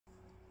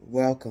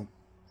Welcome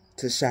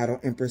to Shadow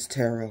Empress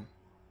Tarot.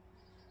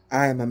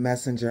 I am a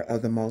messenger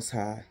of the Most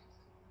High,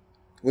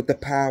 with the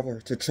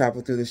power to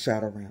travel through the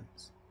shadow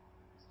realms.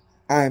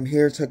 I am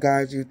here to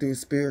guide you through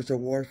spiritual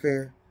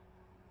warfare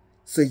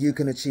so you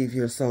can achieve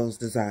your soul's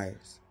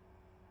desires.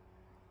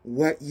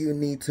 What you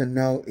need to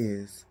know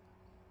is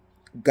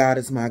God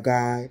is my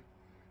guide,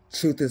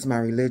 truth is my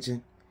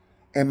religion,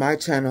 and my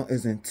channel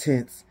is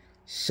intense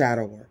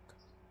shadow work.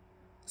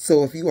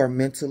 So if you are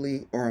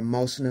mentally or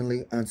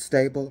emotionally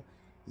unstable,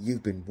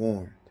 you've been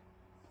warned.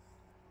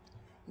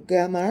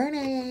 Good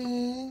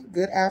morning.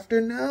 Good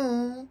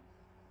afternoon.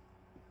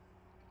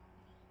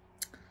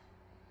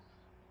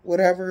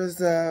 Whatever is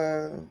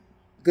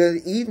good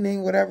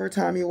evening, whatever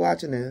time you're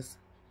watching this.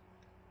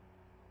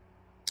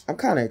 I'm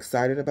kind of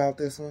excited about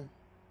this one.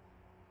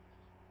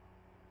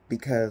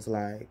 Because,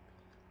 I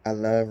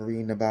love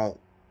reading about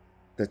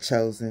the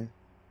chosen.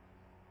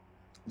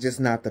 Just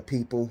not the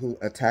people who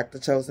attack the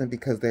chosen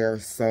because they are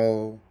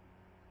so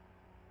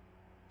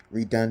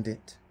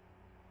redundant.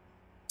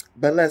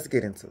 But let's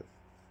get into it.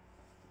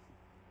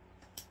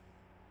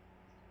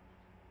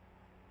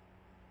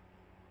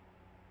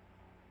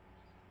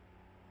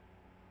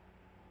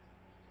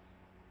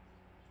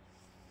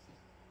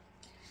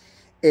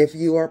 If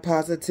you are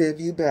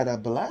positive, you better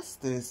bless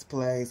this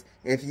place.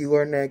 If you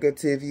are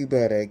negative, you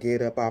better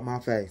get up out my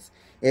face.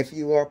 If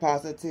you are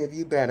positive,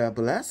 you better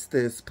bless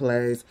this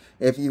place.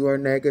 If you are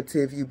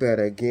negative, you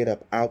better get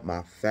up out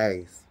my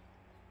face.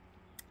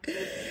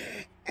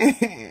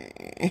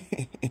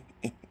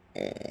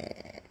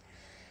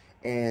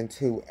 And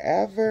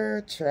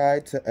whoever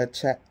tried to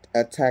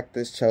attack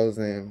this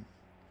chosen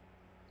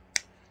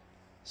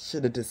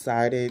should have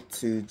decided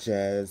to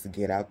just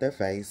get out their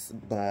face.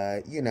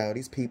 But, you know,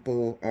 these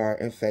people are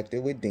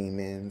infected with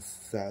demons.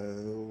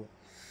 So,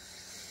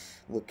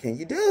 what can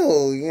you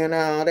do? You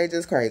know, they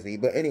just crazy.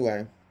 But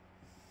anyway.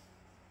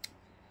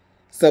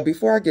 So,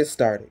 before I get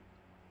started.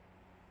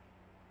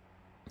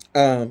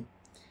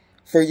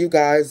 For you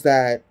guys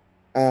that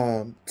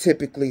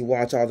typically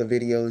watch all the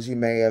videos, you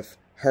may have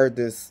heard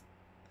this.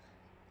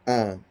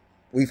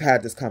 We've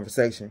had this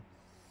conversation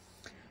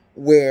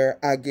where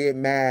I get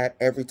mad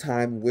every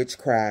time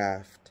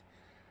witchcraft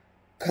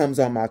comes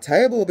on my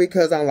table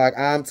because I'm like,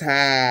 I'm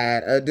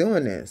tired of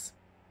doing this.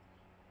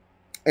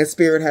 And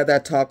Spirit had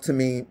that talk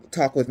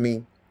with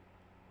me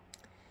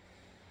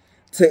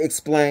to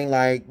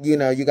explain, you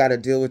know, you got to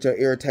deal with your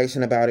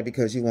irritation about it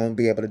because you won't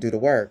be able to do the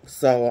work.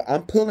 So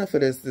I'm pulling for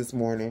this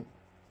morning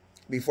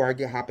before I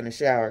hop in the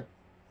shower.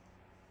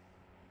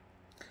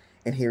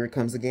 And here it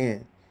comes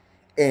again.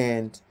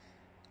 And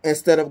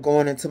instead of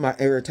going into my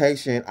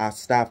irritation, I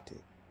stopped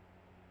it.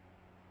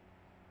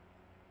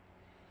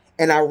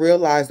 And I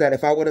realized that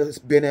if I would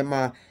have been in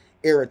my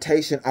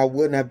irritation, I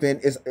wouldn't have been.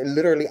 It's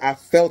literally, I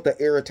felt the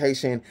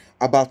irritation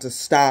about to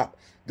stop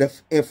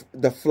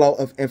the flow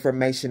of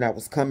information that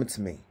was coming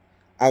to me.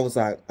 I was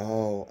like,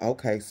 oh,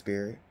 okay,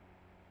 Spirit.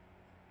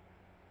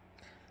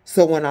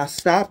 So when I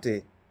stopped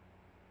it,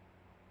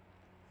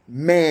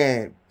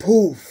 man,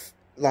 poof,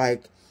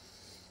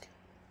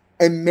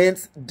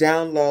 immense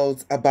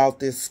downloads about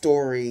this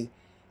story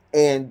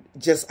and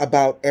just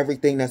about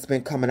everything that's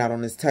been coming out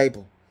on this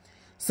table.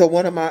 So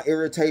one of my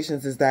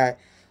irritations is that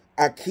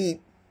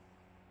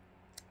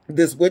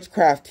this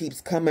witchcraft keeps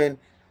coming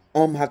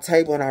on my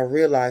table and I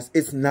realize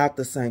it's not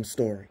the same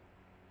story.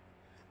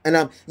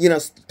 And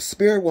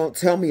Spirit won't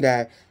tell me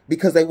that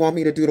because they want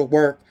me to do the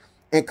work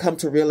and come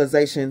to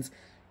realizations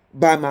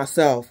by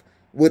myself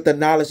with the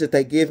knowledge that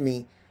they give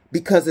me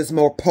because it's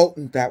more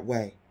potent that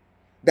way.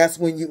 That's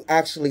when you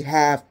actually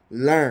have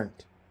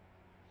learned.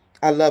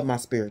 I love my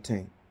spirit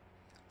team.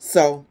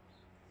 So,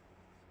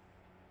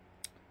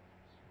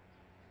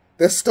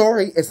 the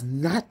story is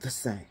not the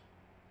same.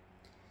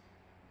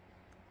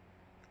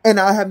 And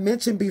I have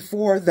mentioned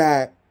before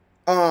that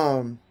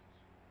in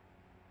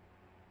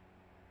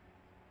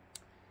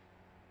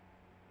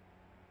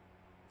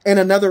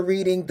another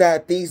reading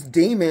that these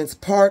demons,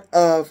 part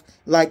of,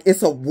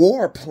 it's a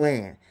war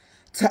plan.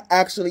 To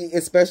actually,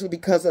 especially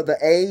because of the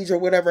age or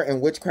whatever, and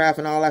witchcraft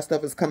and all that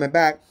stuff is coming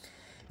back.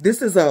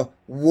 This is a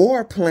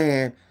war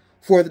plan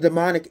for the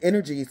demonic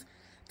energies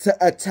to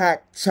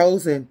attack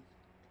chosen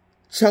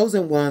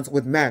ones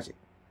with magic.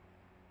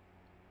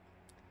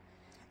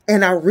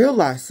 And I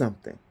realized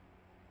something.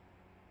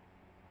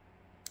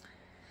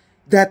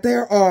 That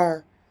there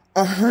are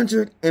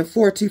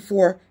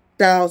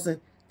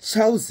 144,000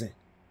 chosen.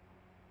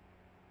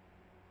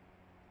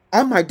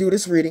 I might do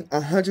this reading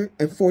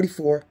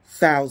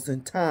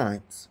 144,000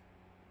 times.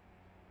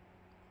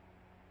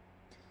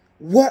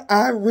 What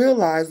I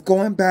realized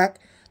going back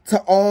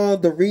to all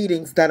the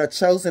readings that a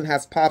chosen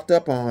has popped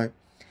up on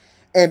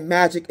and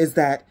magic is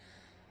that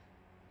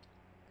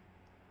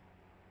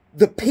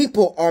the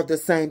people are the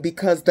same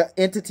because the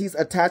entities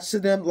attached to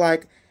them,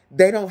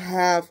 they don't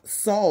have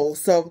soul.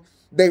 So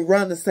they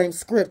run the same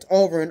script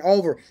over and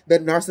over. The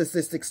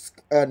narcissistic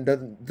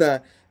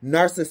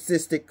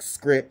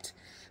script.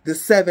 The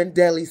 7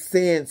 deadly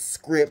sins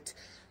script,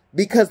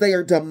 because they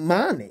are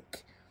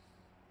demonic.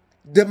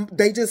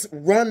 They just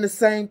run the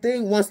same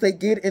thing once they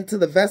get into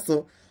the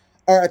vessel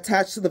or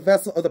attached to the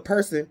vessel of the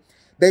person.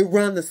 They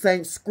run the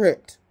same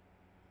script.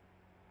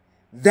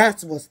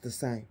 That's what's the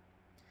same.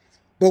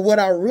 But what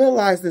I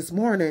realized this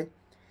morning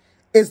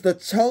is the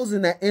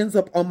chosen that ends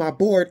up on my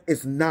board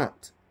is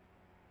not.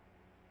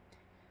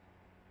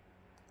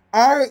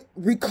 I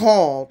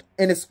recalled,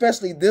 and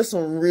especially this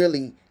one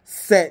really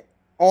set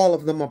all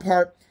of them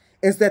apart,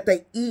 is that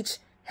they each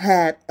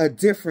had a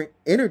different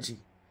energy.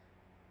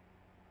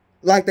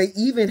 Like they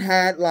even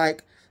had,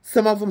 like,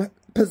 some of them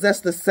possess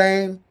the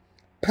same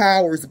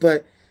powers,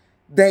 but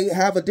they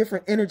have a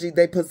different energy.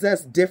 They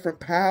possess different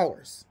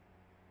powers.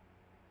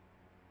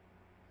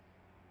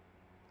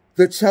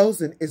 The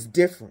chosen is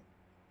different.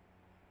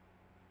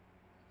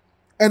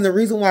 And the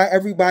reason why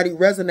everybody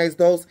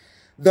resonates,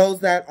 those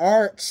that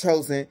are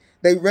chosen,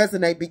 they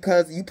resonate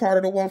because you part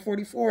of the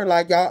 144.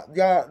 Like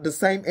y'all the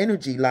same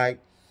energy. Like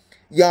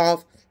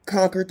y'all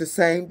conquered the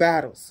same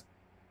battles.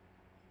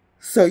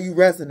 So you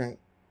resonate.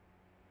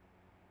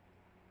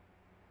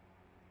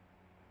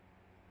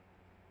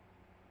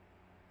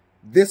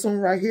 This one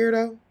right here,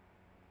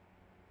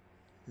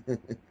 though,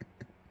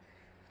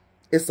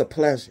 it's a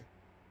pleasure.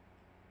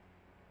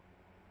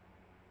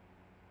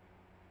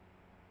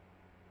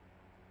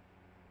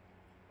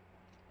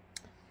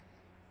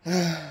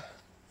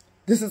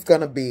 This is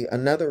going to be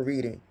another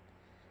reading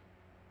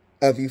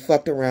of You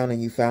Fucked Around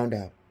and You Found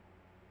Out.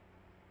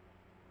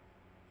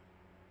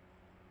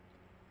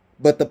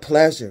 But the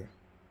pleasure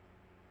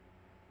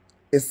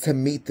is to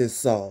meet this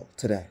soul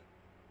today.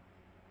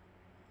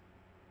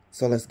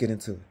 So let's get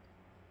into it.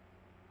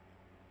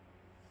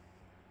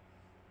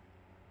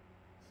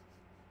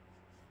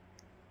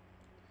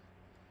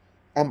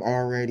 I'm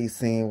already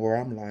seeing where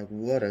I'm like,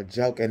 what a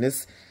joke. And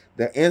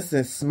the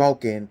incense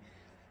smoking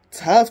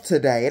tough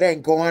today. It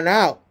ain't going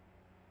out.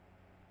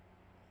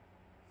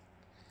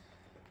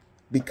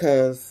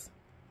 Because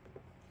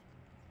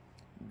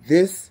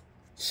this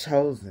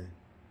chosen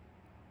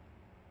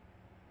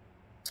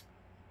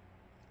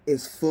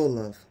is full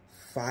of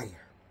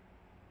fire.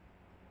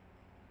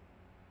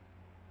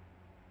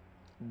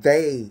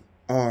 They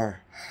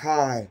are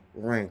high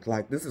ranked.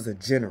 Like this is a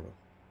general.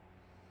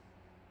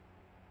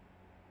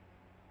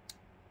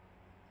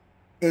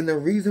 And the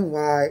reason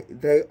why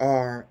they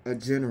are a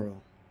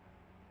general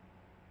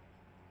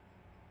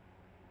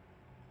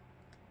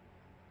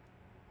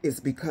is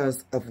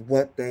because of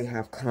what they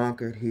have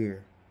conquered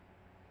here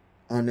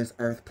on this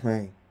earth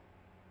plane.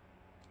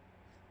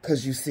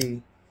 Because you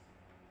see,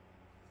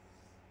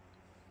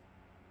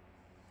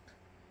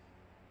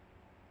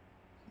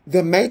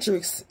 The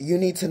Matrix, you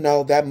need to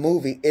know that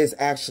movie is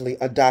actually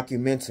a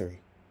documentary.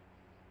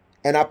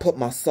 And I put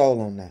my soul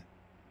on that.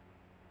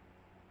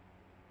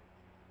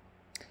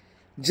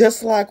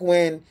 Just like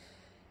when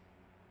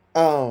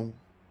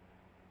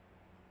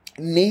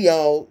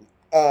Neo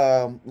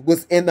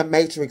was in the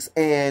Matrix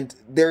and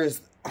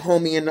there's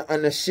homie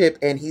on the ship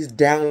and he's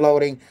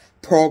downloading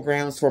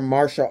programs for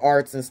martial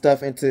arts and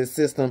stuff into his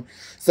system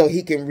so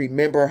he can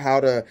remember how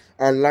to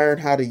or learn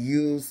how to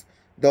use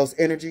those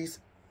energies.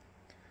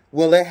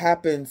 Well, that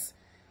happens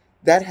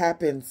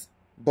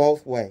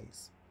both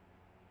ways.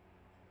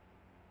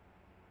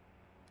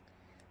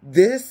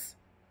 This,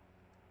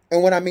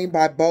 and what I mean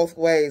by both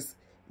ways,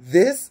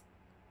 this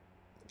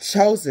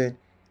chosen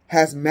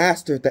has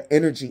mastered the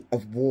energy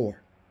of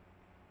war.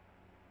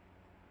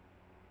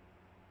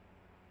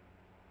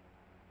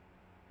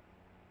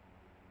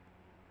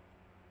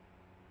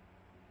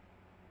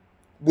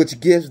 Which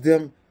gives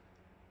their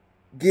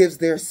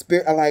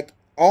spirit, like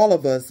all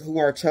of us who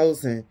are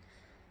chosen,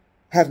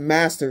 have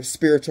mastered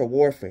spiritual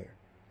warfare.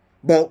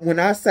 But when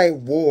I say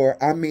war,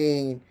 I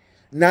mean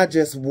not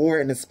just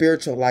war in the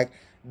spiritual. Like,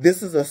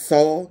 this is a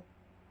soul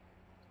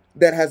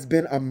that has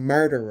been a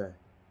murderer,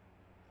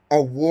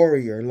 a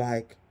warrior,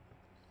 like,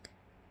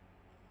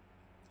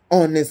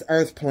 on this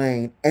earth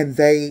plane, and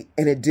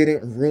it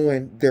didn't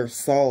ruin their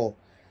soul.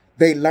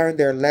 They learned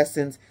their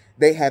lessons.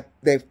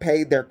 They've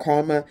paid their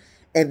karma,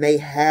 and they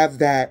have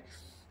that,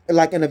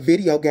 like in a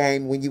video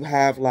game when you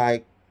have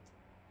like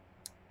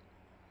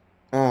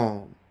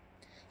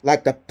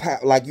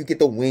you get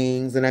the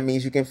wings, and that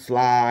means you can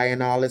fly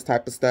and all this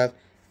type of stuff.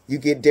 You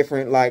get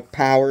different like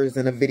powers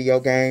in a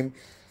video game.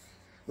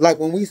 Like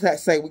when we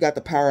say we got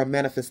the power of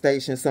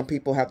manifestation, some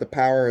people have the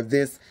power of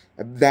this,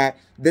 that.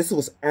 This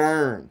was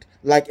earned,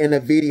 like in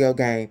a video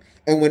game.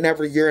 And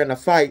whenever you're in a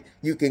fight,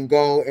 you can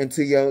go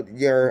into your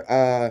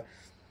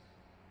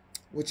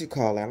what you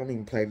call it? I don't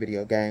even play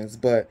video games,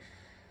 but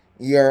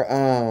your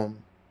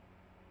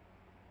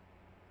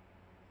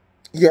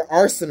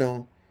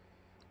arsenal,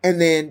 and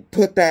then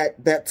put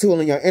that tool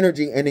in your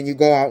energy, and then you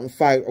go out and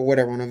fight or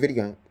whatever on a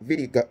video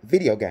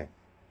game.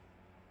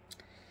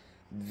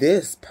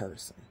 This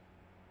person,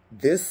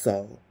 this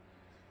soul,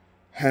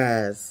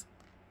 has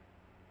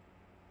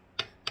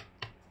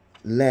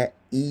let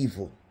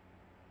evil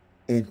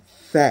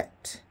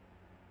infect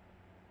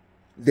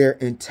their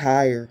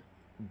entire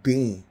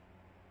being.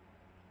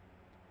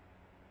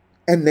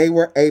 And they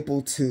were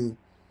able to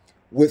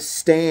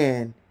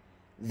withstand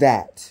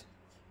that.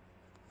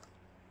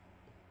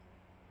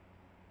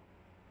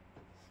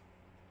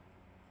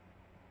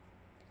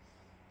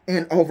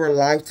 and over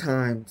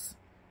lifetimes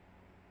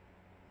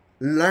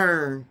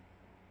learn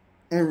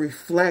and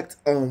reflect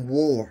on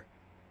war.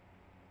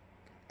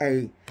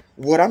 Hey,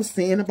 what I'm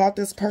seeing about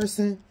this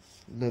person,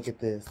 look at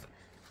this.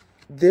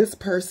 This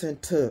person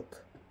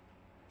took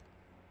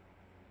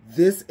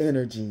this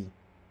energy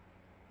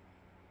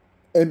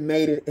and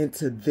made it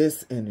into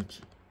this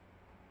energy.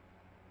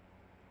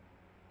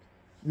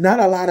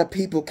 Not a lot of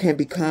people can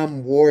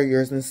become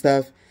warriors and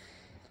stuff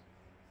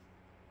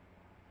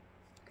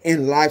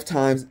in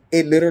lifetimes.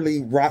 It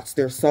literally rots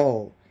their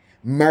soul.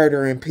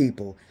 Murdering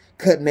people,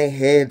 cutting their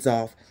heads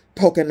off,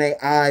 poking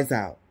their eyes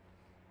out.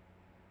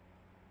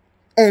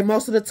 And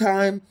most of the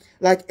time,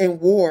 like in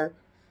war,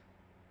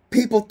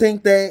 people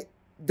think that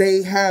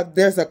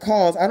there's a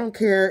cause. I don't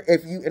care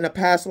if you, in a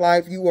past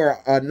life, you were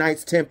a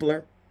Knights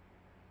Templar.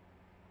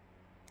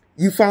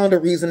 You found a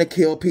reason to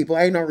kill people.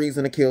 Ain't no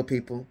reason to kill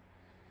people.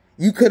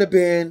 You could have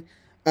been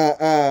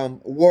a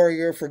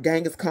warrior for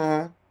Genghis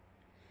Khan.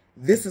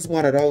 This is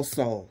one of those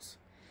souls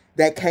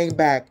that came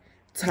back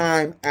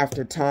time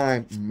after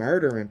time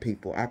murdering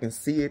people. I can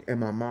see it in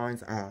my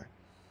mind's eye.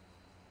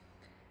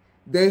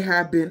 They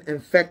have been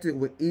infected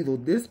with evil.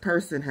 This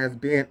person has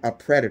been a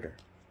predator.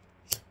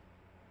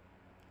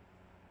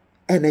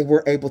 And they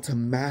were able to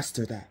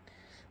master that.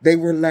 They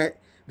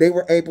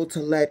were able to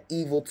let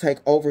evil take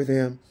over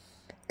them,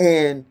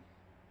 and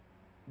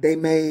they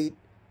made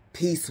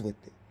peace with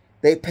it.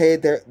 They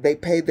paid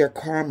their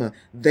karma.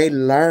 They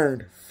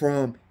learned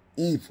from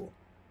evil.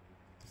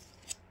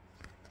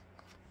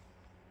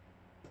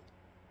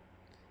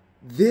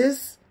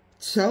 This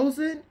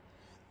chosen,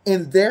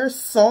 in their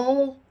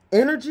soul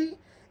energy,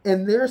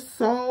 in their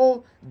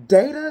soul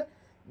data,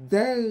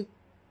 they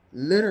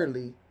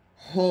literally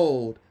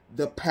hold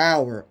the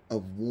power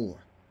of war.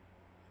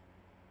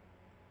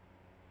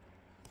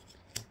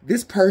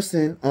 This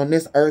person on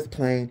this earth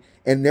plane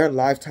in their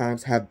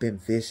lifetimes have been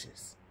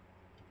vicious.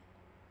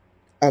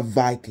 A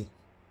Viking.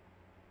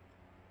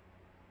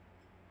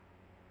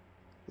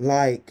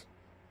 Like,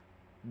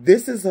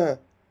 this is a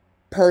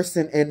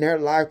person in their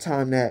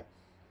lifetime that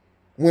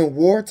when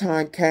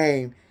wartime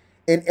came,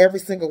 in every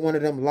single one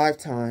of them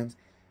lifetimes,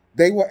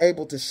 they were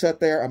able to shut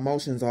their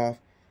emotions off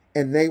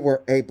and they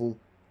were able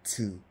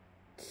to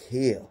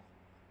kill.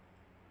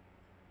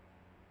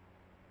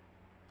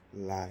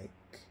 Like,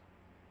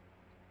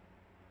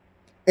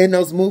 in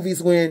those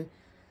movies when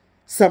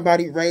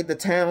somebody raid the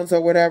towns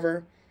or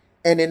whatever,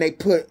 and then they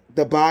put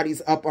the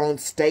bodies up on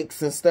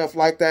stakes and stuff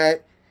like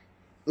that,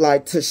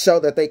 like to show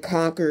that they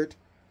conquered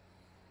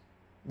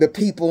the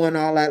people and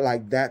all that,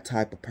 like that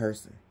type of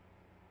person.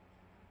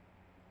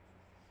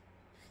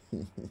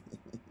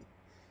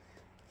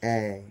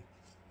 Hey.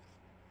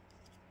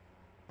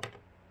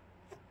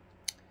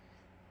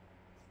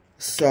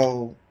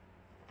 So,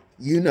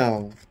 you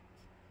know,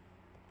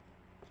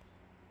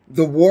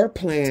 the war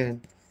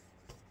plan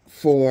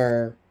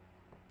for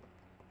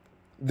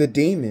the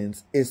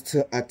demons is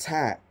to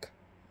attack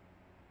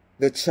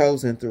the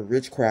chosen through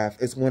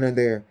witchcraft. It's one of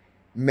their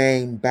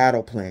main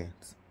battle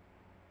plans.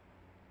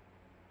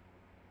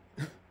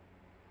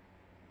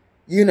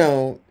 You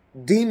know,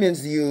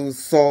 demons use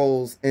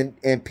souls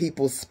and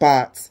people's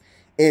spots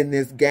in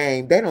this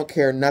game. They don't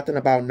care nothing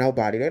about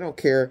nobody. They don't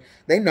care.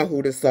 They know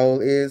who the soul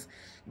is.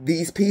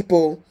 These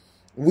people,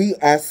 we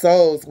as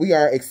souls, we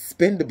are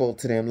expendable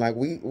to them. Like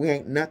we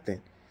ain't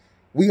nothing.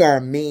 We are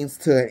a means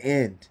to an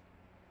end.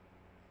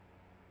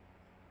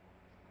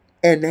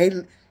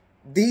 And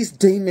these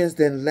demons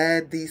then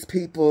led these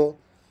people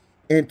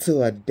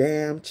into a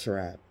damn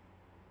trap.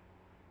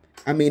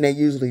 I mean, they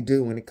usually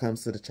do when it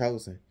comes to the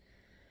chosen.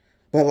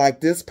 But like,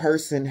 this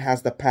person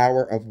has the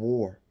power of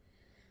war.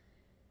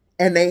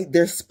 And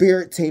their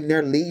spirit team,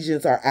 their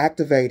legions are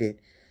activated.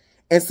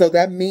 And so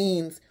that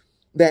means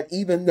that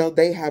even though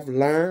they have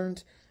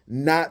learned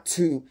not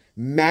to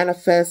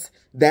manifest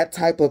that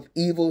type of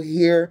evil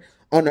here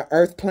on the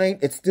earth plane,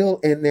 it's still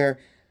in their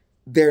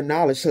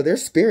knowledge. So their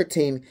spirit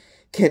team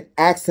can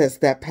access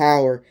that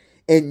power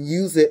and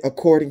use it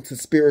according to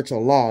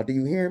spiritual law. Do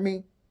you hear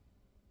me?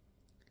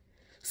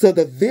 So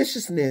the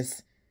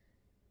viciousness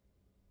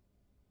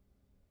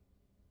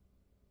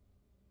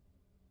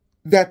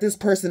that this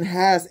person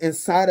has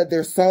inside of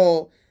their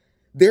soul,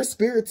 their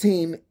spirit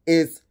team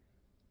is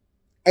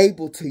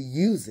able to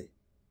use it.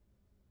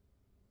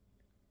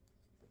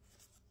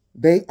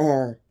 They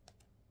are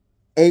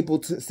able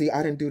to see.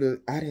 I didn't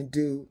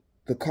do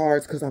the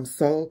cards because I'm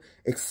so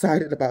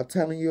excited about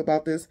telling you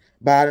about this,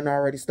 but I done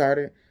already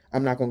started.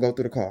 I'm not going to go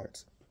through the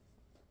cards.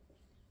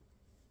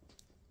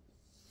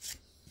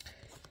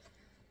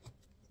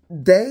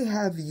 They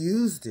have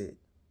used it.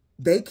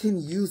 They can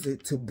use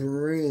it to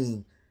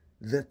bring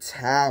the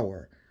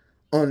tower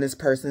on this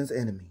person's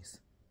enemies.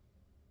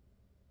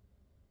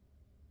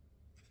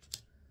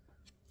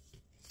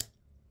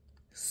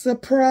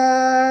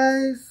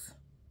 Surprise!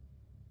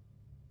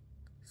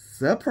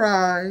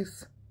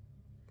 Surprise!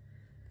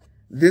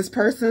 This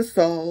person's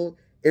soul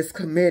is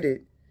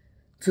committed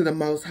to the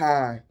Most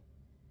High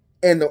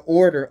and the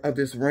order of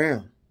this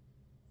realm.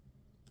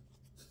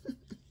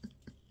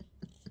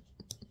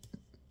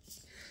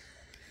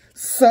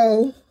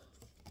 So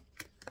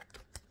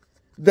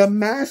the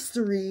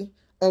mastery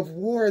of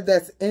war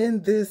that's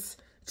in this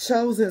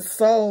chosen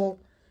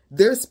soul,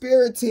 their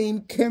spirit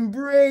team can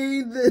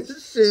bring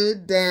this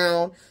shit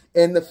down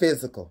in the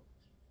physical.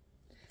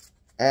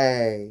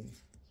 Hey.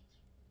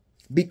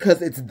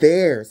 Because it's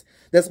theirs.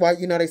 That's why,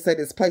 you know, they say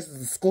this place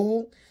is a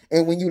school.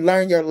 And when you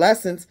learn your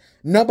lessons,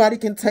 nobody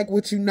can take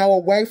what you know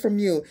away from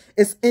you.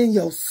 It's in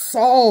your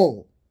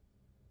soul.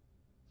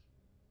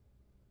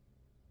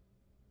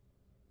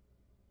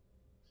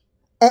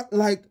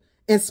 Like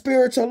in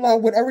spiritual law,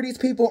 whatever these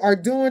people are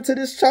doing to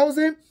this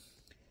chosen,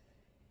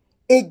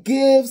 it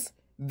gives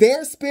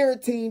their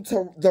spirit team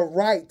the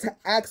right to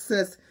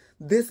access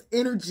this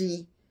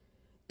energy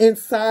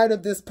inside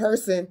of this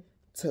person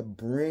to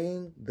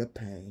bring the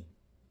pain.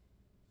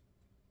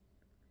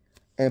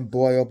 And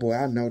boy, oh boy,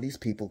 I know these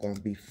people going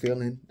to be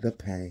feeling the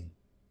pain.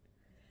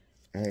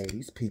 Hey,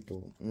 these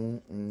people.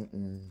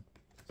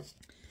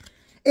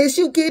 Is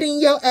you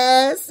getting your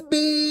ass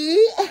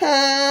beat?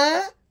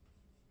 Huh?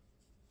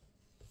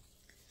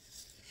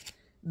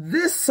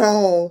 This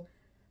soul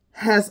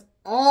has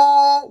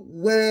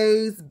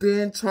always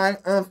been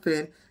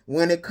triumphant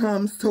when it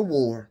comes to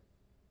war.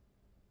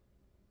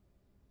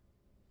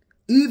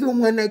 Even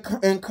when they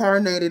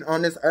incarnated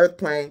on this earth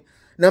plane,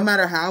 no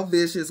matter how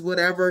vicious,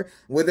 whatever,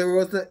 whether it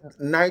was a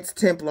Knights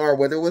Templar,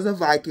 whether it was a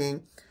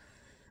Viking,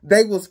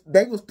 they was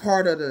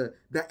part of the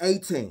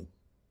A-team.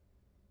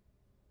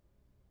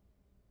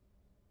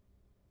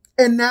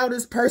 And now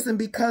this person,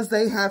 because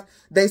they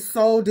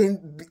sold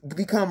and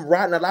become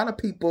rotten. A lot of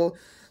people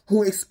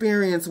who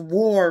experience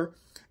war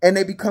and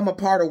they become a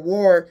part of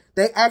war,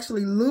 they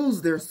actually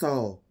lose their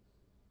soul.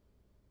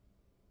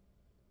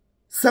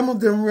 Some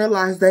of them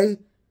realize they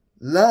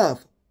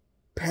love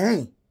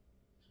pain.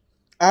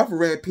 I've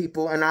read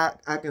people and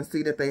I can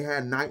see that they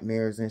had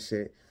nightmares and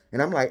shit.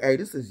 And I'm like, hey,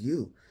 this is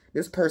you.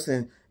 This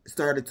person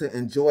started to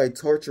enjoy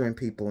torturing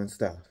people and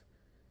stuff.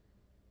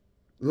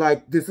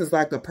 Like, this is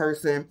like the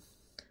person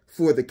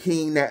for the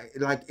king that,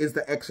 like, is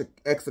the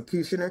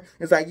executioner.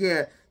 It's like,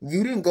 yeah,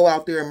 you didn't go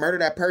out there and murder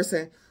that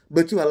person,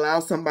 but you allow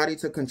somebody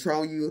to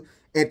control you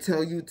and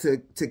tell you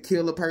to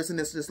kill a person.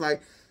 It's just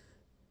like,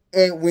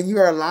 and when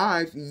you're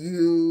alive,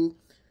 you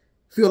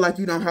feel like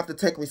you don't have to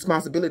take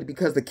responsibility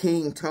because the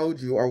king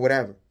told you or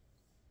whatever.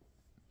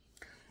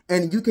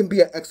 And you can be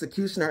an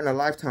executioner in a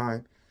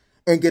lifetime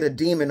and get a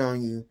demon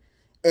on you.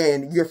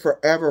 And you're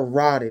forever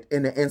rotted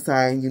in the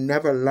inside. And you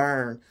never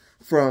learn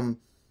from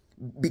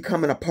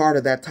becoming a part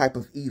of that type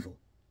of evil.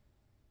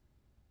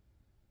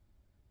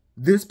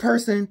 This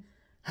person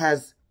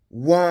has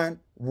won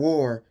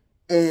war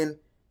in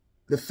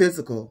the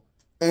physical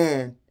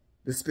and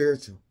the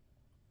spiritual.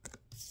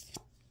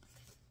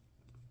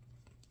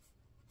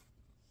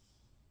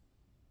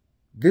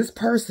 This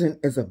person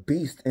is a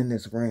beast in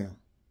this realm.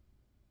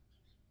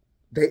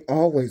 They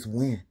always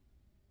win.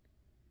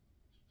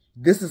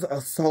 This is a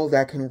soul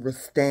that can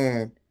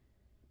withstand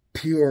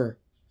pure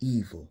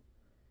evil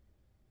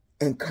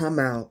and come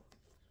out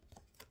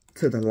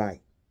to the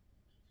light.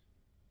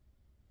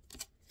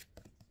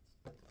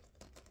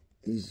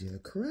 Is you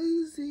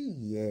crazy?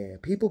 Yeah,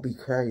 people be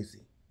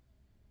crazy.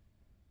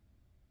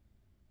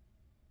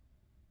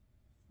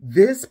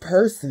 This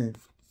person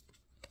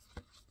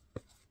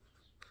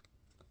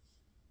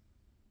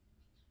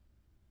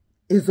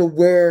is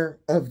aware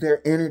of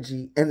their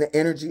energy and the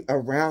energy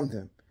around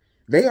them.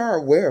 They are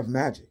aware of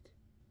magic,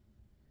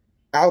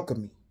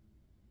 alchemy,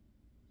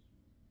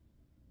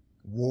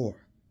 war,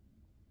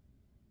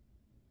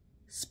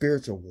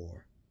 spiritual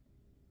war.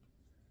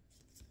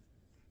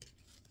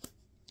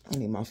 I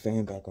need my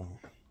fan back on.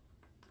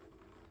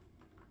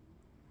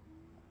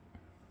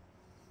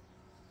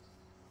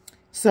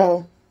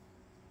 So,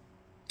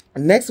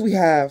 next we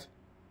have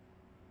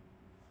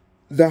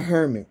the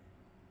Hermit.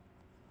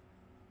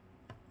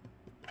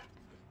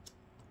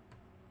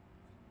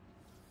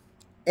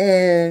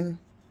 And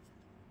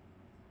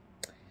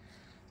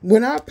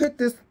when I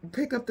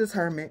pick up this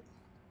Hermit,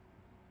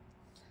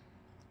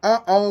 I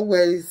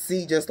always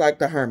see just like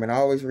the Hermit. I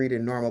always read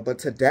it normal. But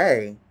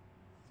today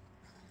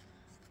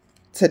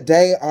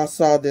I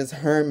saw this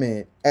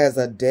Hermit as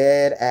a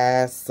dead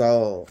ass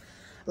soul.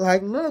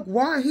 Like, look,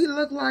 why he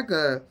look like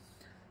a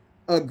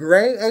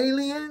gray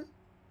alien?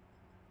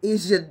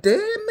 Is you dead,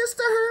 Mr.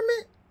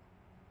 Hermit?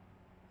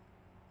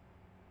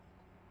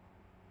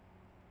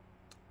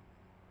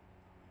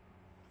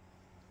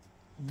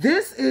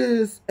 This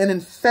is an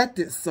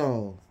infected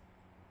soul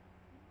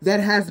that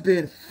has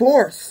been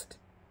forced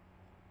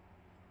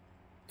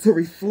to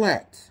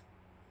reflect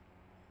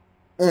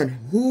on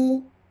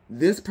who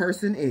this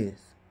person is.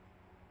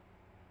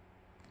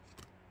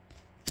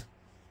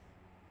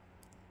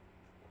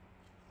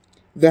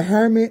 The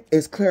Hermit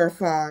is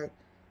clarified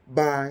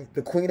by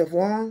the Queen of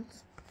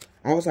Wands.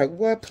 I was like,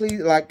 what,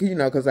 please? Like, you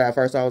know, because at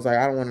first I was like,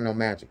 I don't want to know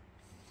magic.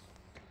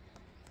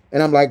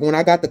 And I'm like, when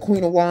I got the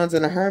Queen of Wands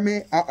and the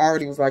Hermit, I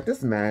already was like, this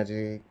is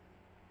magic.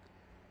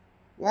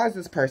 Why is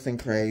this person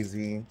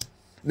crazy?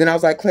 Then I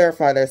was like,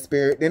 clarify that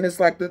spirit. Then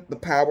it's like the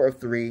power of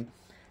 3.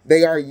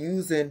 They are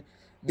using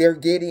they're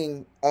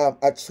getting,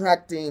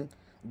 attracting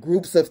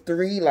groups of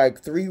three, like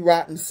 3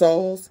 rotten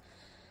souls.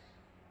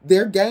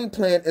 Their game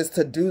plan is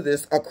to do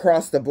this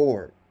across the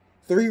board.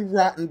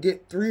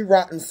 Get 3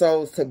 rotten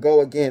souls to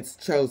go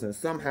against chosen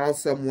somehow,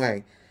 some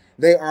way.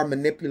 They are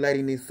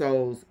manipulating these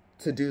souls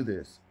to do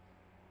this.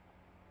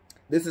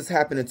 This is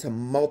happening to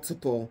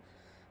multiple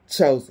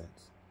chosens.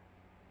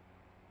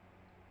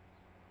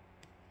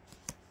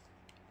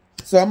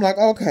 So I'm like,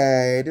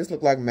 okay, this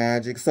looked like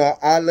magic. So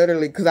I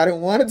literally, because I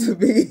didn't want it to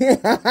be.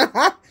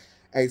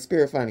 Hey,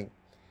 spirit funny.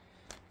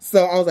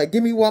 So I was like,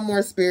 give me one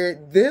more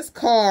spirit. This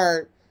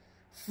card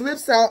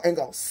flips out and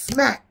goes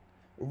smack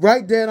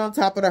right dead on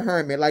top of the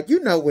hermit. Like, you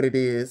know what it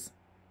is.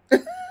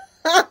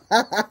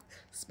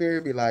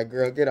 Spirit be like,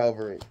 girl, get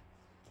over it.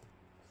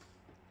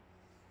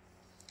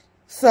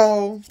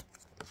 So,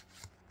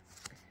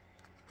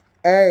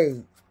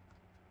 hey,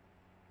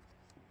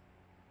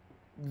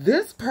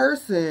 this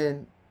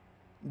person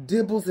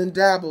dibbles and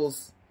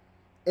dabbles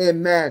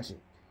in magic.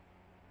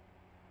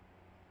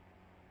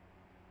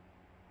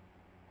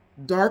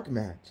 Dark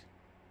magic.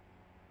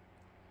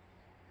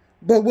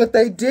 But what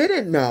they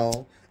didn't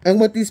know, and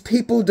what these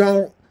people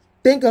don't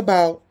think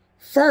about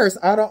first,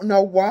 I don't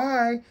know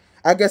why.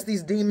 I guess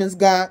these demons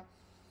got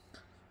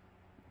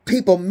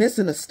people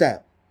missing a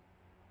step.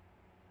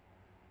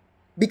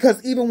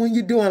 Because even when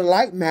you're doing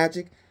light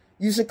magic,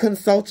 you should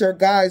consult your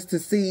guides to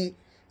see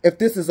if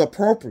this is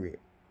appropriate.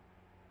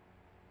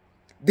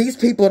 These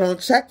people don't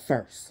check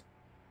first.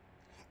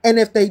 And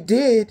if they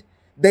did,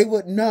 they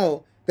would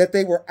know that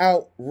they were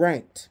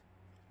outranked.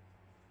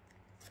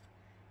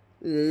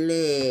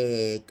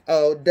 Lick.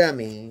 Oh,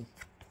 dummy.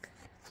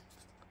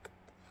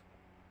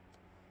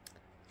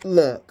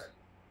 Look,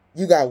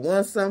 you got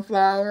 1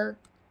 sunflower,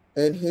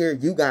 and here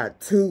you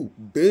got 2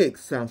 big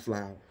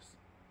sunflowers.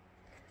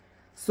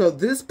 So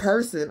this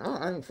person, oh,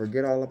 I didn't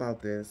forget all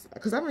about this,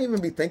 because I don't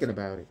even be thinking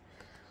about it.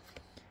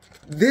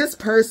 This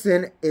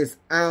person is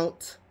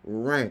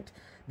outranked.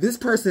 This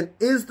person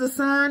is the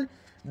sun.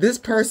 This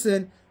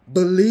person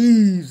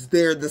believes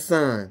they're the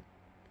sun.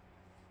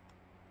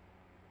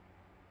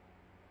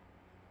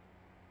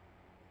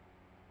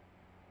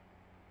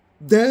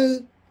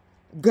 They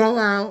go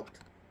out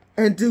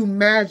and do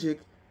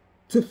magic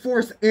to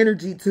force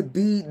energy to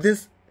be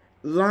this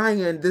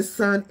lion, this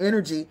sun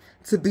energy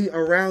to be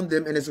around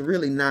them, and it's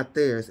really not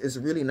theirs. It's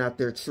really not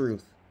their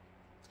truth.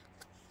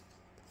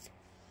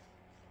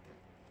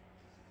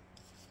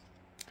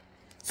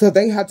 So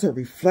they had to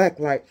reflect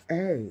like,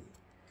 hey,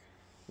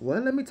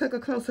 well, let me take a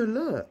closer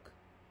look.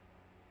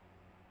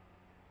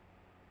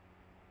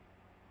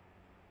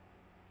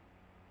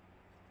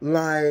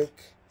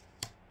 Like,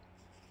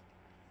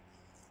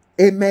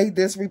 it made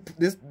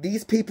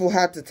these people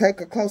had to take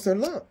a closer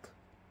look.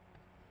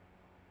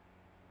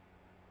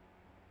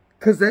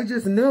 Because they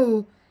just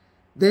knew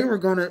they were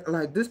going to,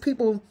 like, these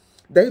people,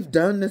 they've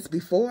done this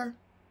before.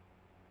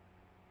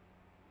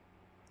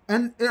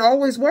 And it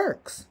always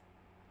works.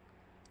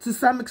 To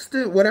some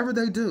extent, whatever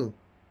they do.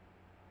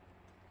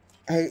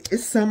 Hey,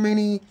 it's so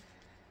many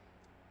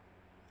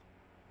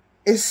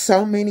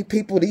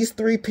people. These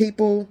 3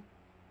 people,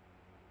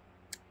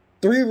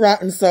 3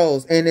 rotten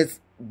souls, and it's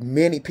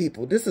many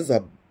people. This is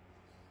on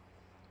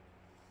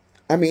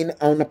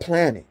the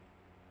planet.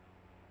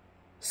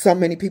 So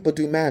many people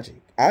do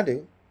magic. I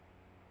do.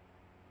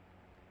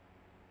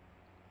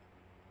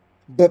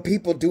 But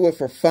people do it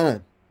for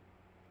fun.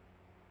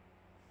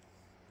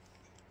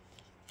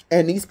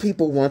 And these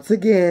people, once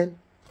again,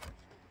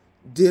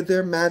 did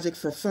their magic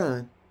for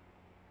fun.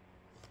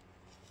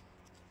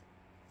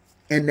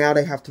 And now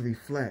they have to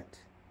reflect.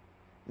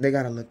 They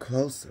got to look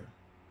closer.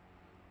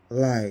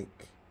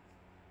 Like,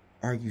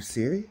 are you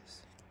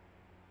serious?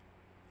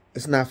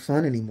 It's not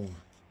fun anymore.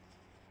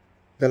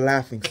 The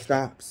laughing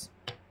stops.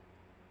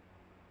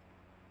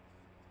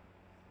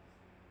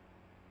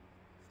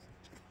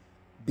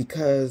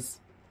 Because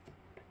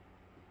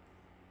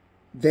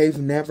they've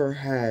never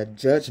had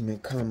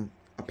judgment come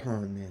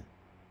upon them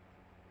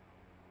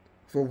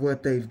for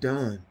what they've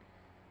done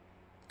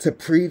to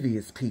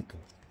previous people.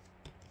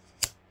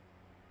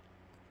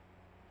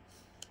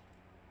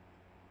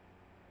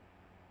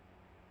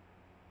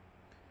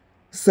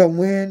 So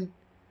when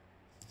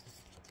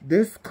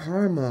this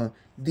karma,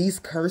 these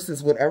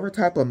curses, whatever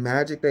type of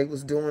magic they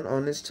was doing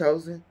on this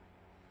chosen,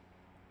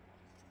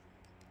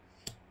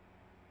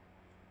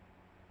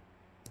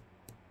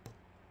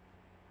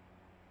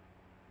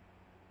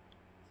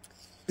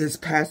 is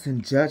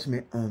passing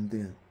judgment on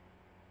them.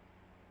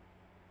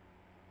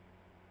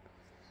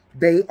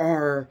 They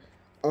are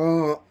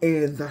all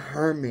in the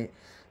hermit.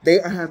 They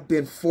have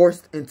been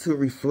forced into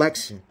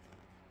reflection.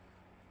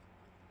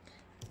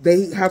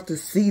 They have to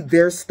see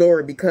their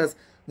story, because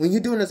when you're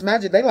doing this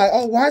magic, they like,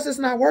 oh, why is this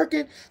not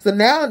working? So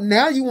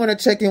now you want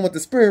to check in with the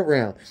spirit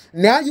realm.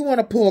 Now you want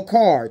to pull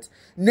cards.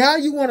 Now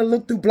you want to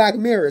look through black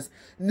mirrors.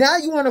 Now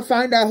you want to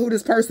find out who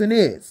this person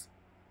is.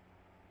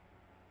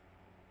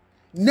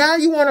 Now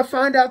you want to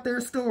find out their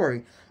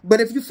story.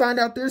 But if you find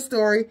out their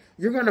story,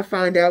 you're going to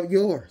find out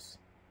yours.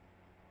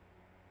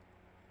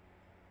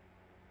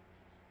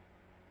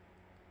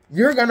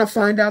 you're going to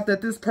find out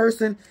that this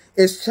person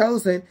is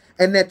chosen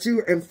and that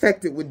you're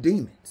infected with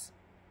demons.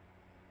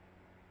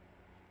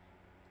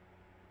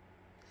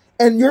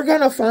 And you're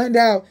going to find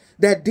out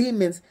that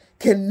demons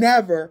can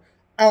never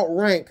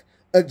outrank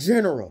a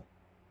general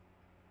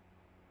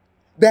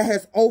that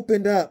has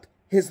opened up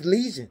his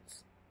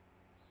legions.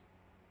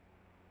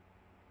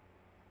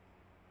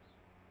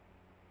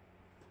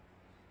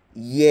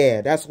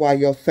 Yeah, that's why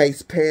your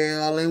face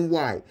pale and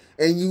white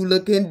and you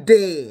looking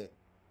dead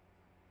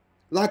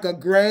like a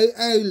gray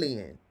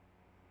alien.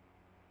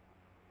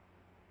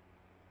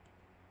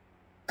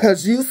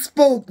 'Cause you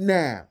spooked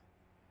now.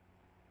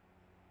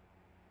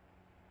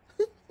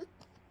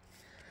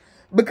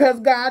 Because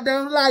God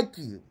don't like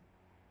you.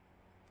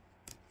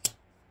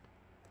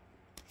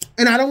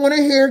 And I don't want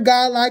to hear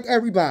God like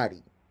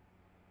everybody.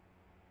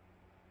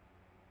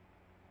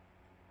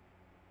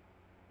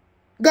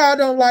 God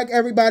don't like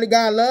everybody.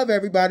 God love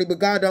everybody, but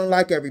God don't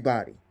like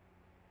everybody.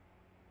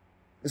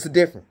 It's a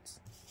difference.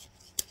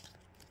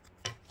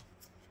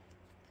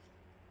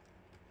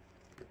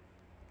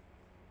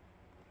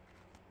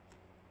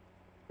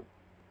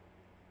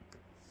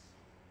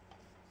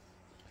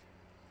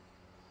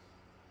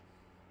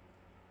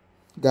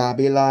 God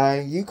be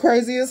like, you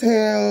crazy as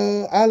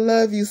hell. I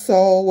love you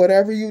so.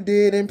 Whatever you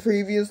did in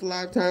previous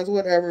lifetimes,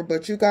 whatever.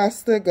 But you got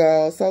to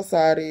go. So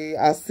sorry.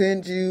 I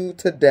send you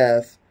to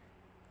death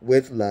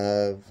with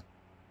love.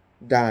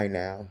 Die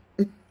now.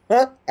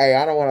 Hey,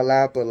 I don't want to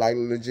laugh, but like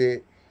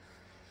legit.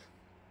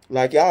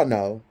 Like y'all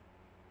know.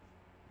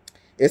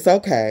 It's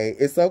okay.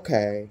 It's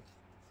okay.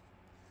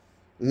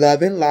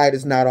 Love and light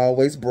is not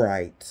always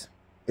bright.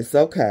 It's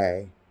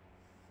okay.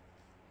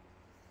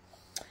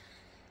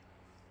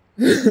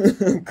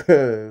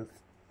 Because,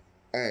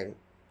 hey,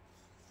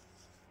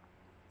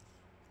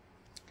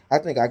 I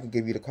think I could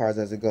give you the cards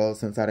as it goes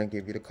since I didn't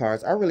give you the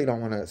cards. I really don't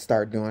want to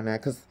start doing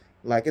that because,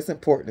 like, it's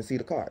important to see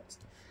the cards.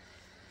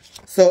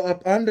 So,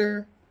 up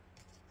under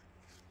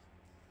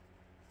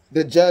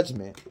the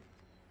Judgment,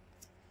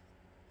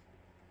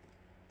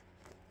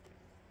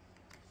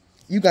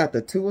 you got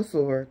the Two of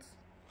Swords.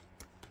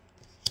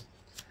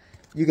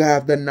 You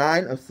have the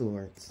Nine of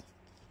Swords.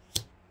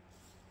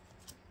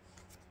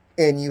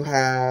 And you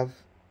have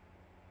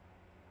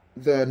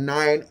the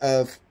Nine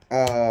of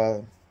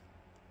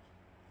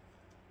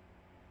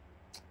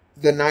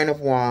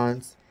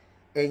Wands,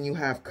 and you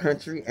have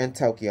Country and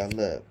Tokyo.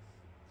 Look,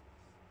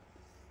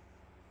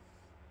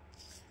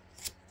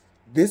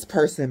 this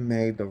person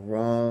made the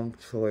wrong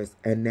choice,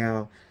 and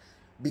now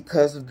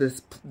because of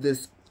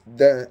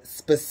the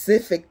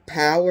specific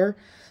power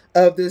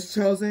of this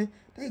chosen,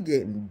 they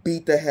getting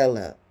beat the hell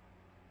up.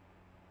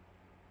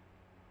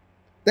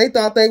 They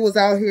thought they was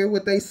out here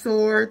with their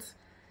swords,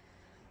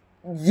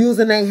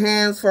 using their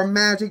hands for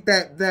magic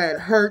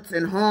that hurts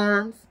and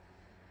harms.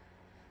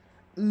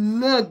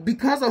 Look,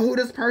 because of who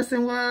this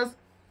person was,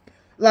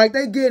 like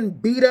they getting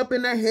beat up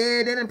in the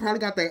head. They done probably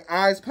got their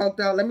eyes poked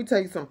out. Let me tell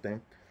you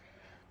something.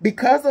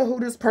 Because of who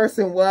this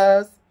person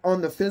was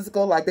on the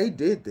physical, like they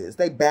did this.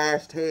 They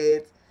bashed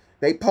heads.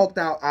 They poked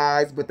out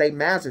eyes, but they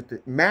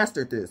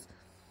mastered this.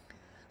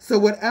 So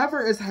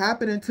whatever is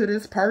happening to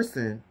this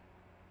person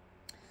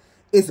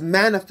is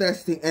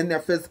manifesting in their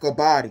physical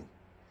body.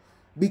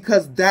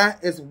 Because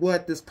that is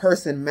what this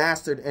person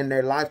mastered in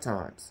their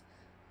lifetimes.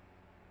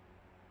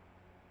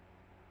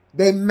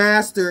 They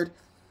mastered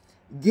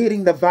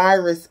getting the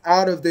virus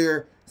out of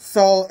their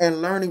soul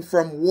and learning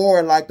from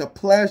war, like the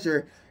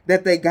pleasure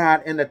that they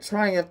got and the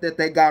triumph that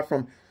they got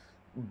from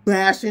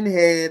bashing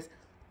heads,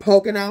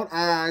 poking out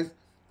eyes,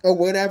 or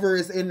whatever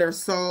is in their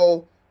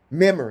soul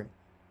memory.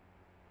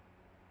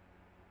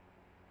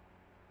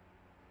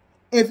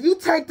 If you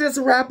take this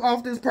wrap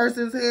off this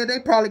person's head, they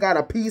probably got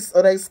a piece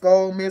of their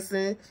skull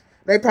missing.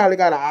 They probably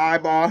got an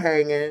eyeball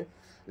hanging.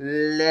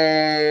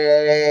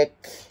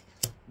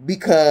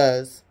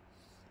 Because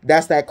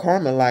that's that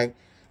karma. Like,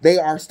 they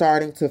are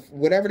starting to,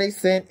 whatever they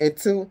sent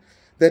into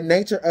the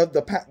nature of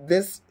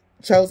this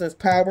chosen's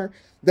power,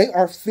 they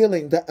are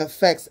feeling the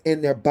effects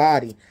in their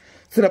body.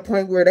 To the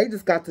point where they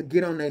just got to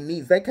get on their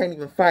knees. They can't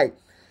even fight.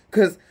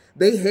 Because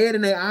they head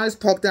and their eyes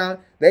poked out.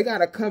 They got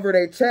to cover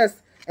their chest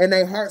and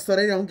their heart so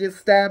they don't get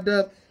stabbed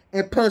up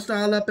and punched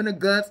all up in the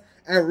guts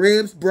and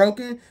ribs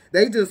broken.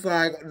 They just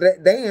like,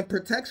 they in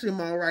protection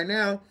mode right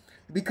now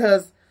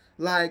because,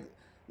 like,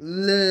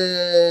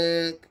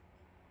 look,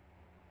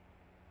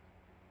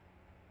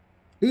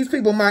 these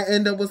people might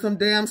end up with some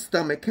damn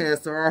stomach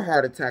cancer or a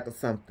heart attack or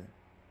something.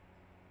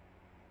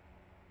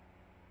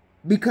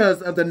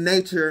 Because of the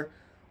nature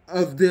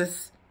of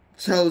this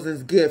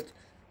chosen's gift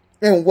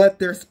and what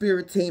their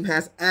spirit team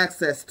has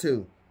access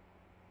to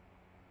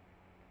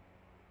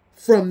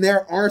from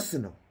their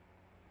arsenal.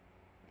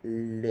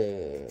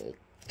 Look.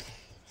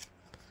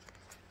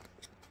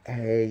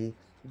 Hey,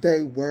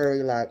 they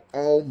worry like,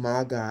 oh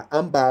my God,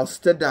 I'm about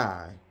to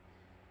die.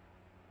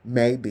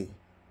 Maybe.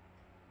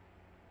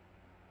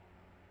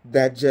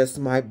 That just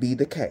might be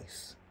the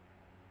case.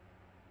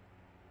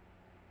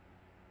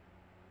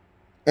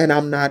 And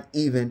I'm not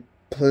even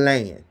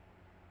playing.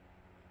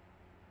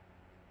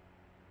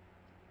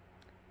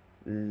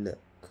 Look.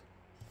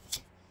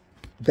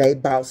 They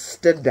about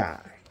to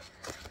die.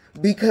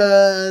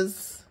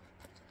 Because,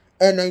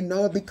 and they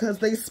know it because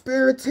they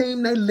spirit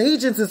team, their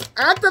allegiance is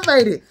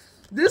activated.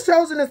 This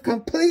chosen is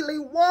completely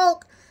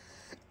woke.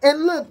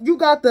 And look, you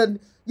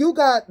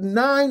got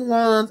 9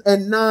 wands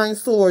and 9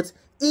 swords.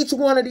 Each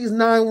one of these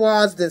 9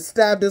 wands that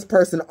stab this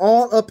person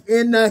all up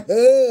in the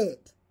head.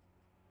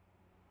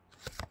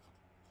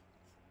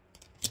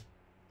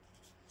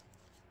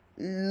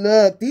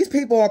 Look, these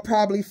people are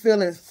probably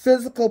feeling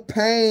physical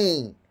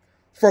pain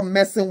from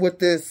messing with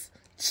this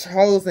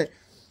chosen.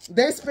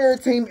 Their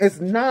spirit team is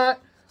not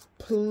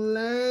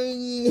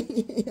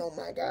playing. Oh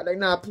my God, they're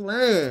not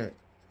playing.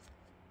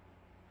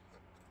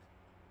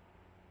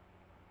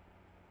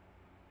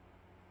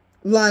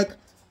 Like,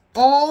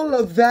 all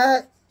of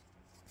that,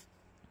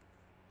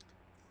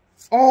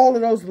 all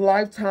of those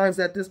lifetimes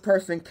that this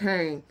person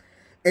came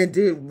and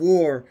did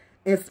war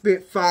and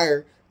spit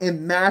fire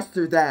and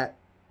mastered that,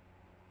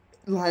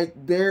 like,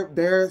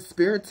 their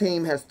spirit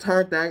team has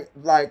turned that,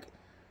 like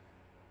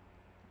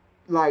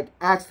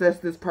access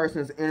this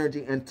person's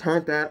energy and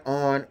turned that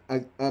on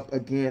up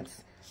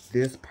against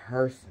this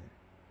person.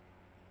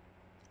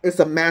 It's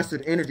a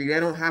mastered energy. They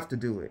don't have to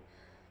do it.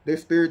 Their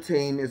spirit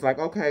team is like,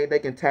 okay, they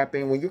can tap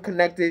in. When you're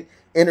connected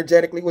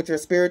energetically with your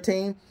spirit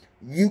team,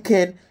 you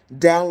can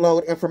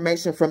download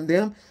information from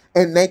them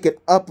and they can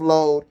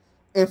upload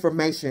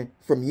information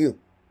from you.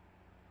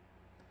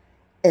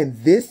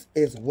 And this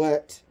is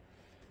what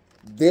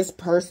this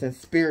person's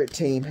spirit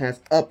team has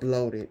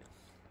uploaded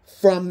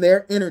from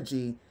their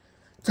energy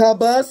to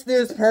bust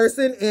this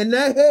person in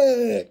the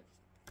head.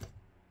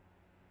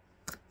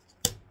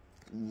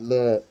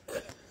 Look.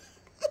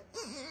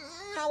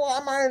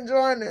 How am I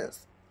enjoying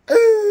this?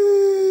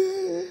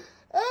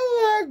 Oh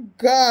my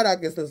God. I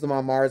guess this is my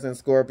Mars and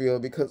Scorpio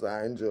because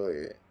I enjoy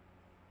it.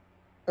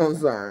 I'm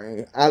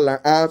sorry.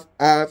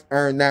 I've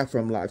earned that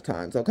from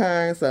lifetimes,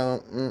 okay?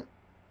 So,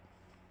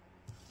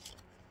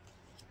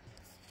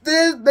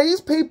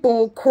 these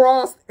people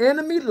crossed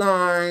enemy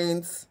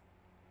lines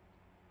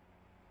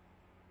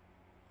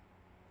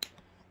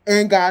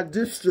and got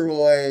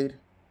destroyed.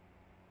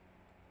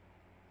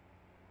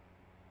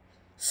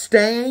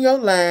 Stay in your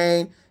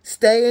lane.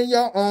 Stay in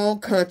your own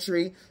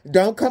country.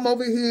 Don't come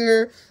over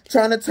here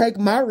trying to take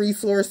my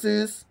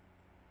resources.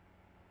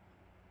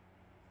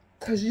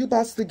 Because you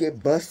about to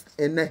get bust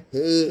in the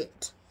head.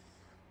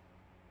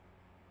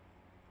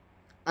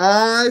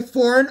 Eye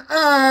for an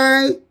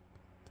eye.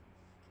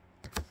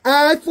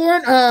 Eye for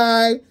an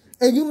eye.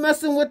 And you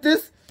messing with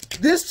this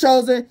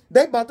chosen,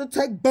 they about to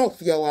take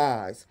both your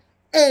eyes.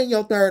 And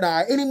your third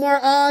eye. Any more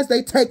eyes,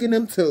 they taking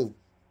them too.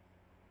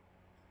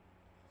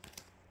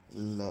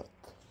 Look.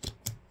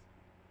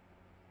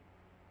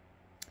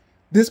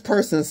 This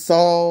person's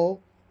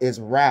soul is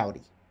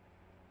rowdy.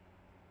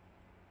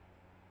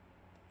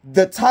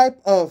 The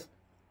type of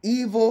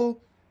evil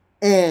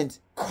and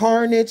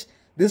carnage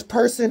this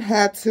person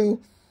had to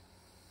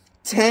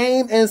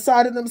tame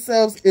inside of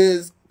themselves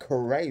is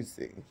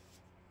crazy.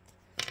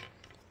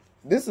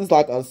 This is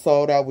like a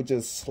soul that would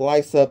just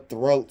slice up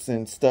throats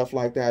and stuff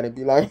like that and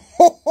be like,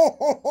 ho, ho,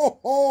 ho, ho,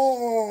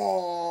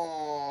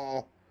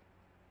 ho.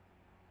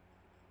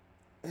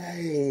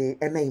 Hey,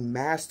 and they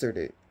mastered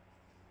it.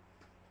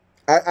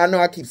 I know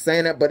I keep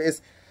saying that, but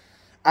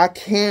I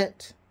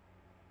can't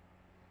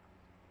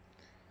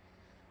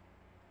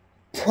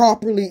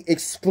properly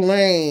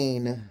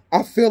explain.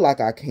 I feel like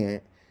I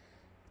can't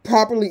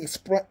properly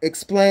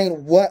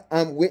explain what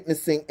I'm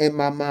witnessing in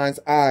my mind's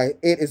eye.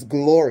 It is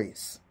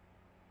glorious,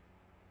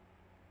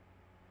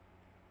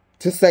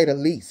 to say the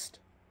least.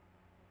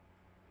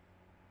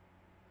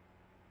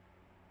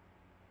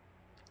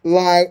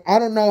 Like, I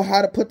don't know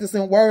how to put this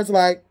in words.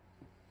 Like,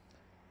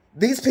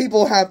 these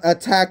people have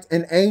attacked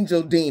an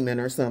angel demon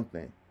or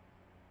something.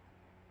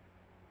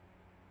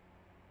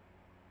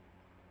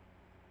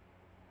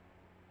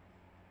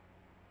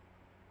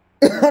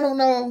 I don't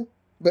know.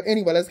 But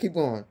anyway, let's keep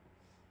going.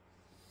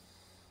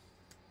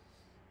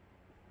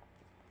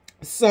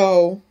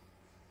 So,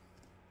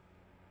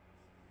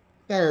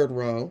 third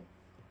row,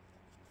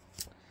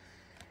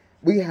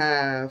 we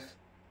have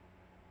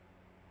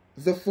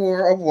the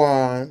Four of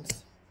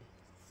Wands,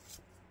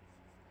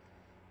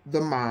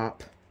 the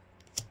Mop,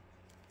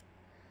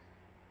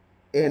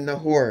 and the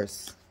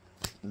Horse.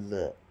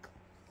 Look,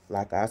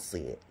 like I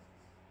said,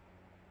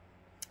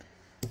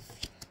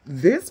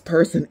 this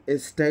person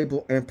is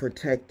stable and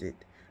protected.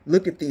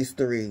 Look at these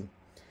three.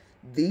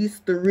 These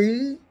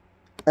three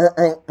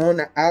are on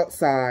the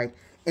outside,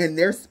 and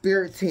their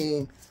spirit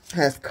team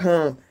has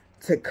come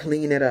to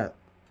clean it up.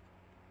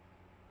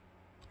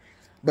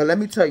 But let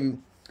me tell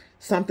you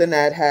something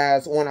that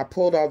has, when I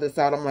pulled all this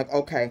out, I'm like,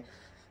 okay,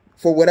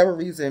 for whatever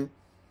reason,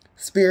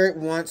 Spirit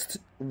wants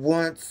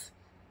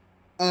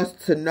us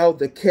to know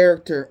the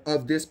character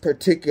of this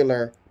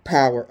particular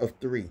power of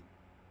three.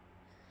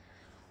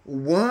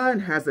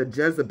 One has a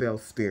Jezebel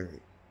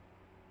spirit.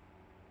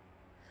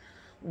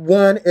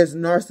 One is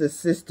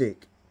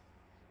narcissistic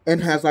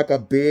and has like a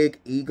big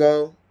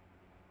ego,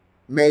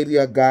 maybe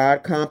a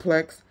God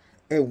complex.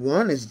 And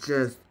one is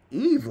just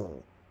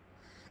evil.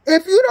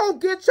 If you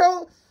don't get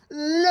your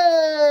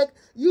leg,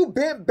 you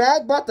bent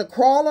back about to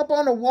crawl up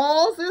on the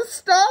walls and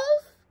stuff.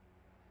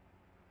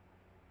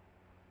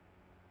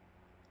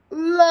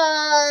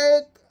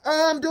 Like,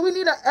 do we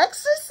need an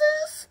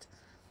exorcist?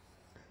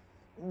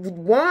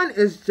 One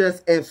is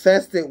just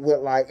infested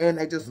with and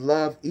they just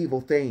love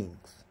evil things.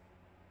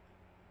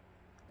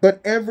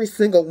 But every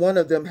single one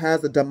of them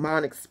has a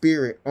demonic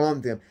spirit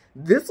on them.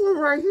 This one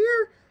right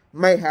here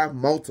may have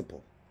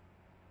multiple.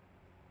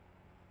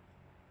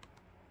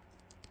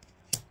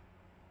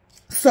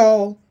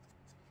 So,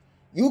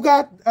 you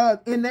got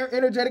in their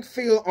energetic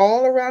field,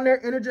 all around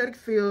their energetic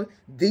field,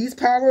 these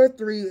power of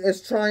 3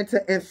 is trying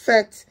to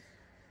infect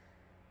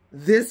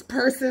this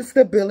person's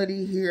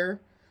stability here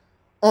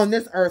on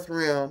this earth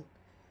realm,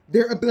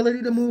 their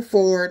ability to move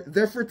forward,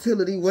 their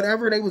fertility,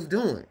 whatever they was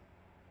doing.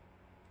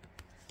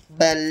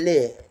 But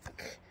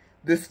look,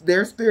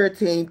 their spirit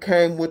team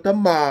came with a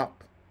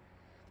mop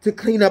to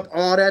clean up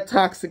all that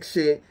toxic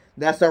shit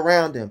that's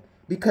around them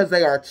because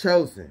they are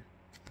chosen.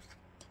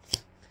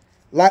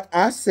 Like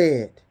I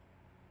said,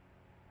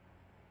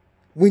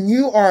 when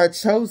you are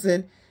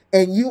chosen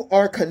and you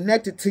are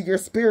connected to your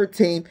spirit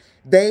team,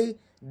 they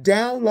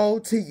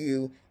download to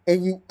you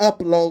and you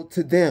upload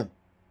to them.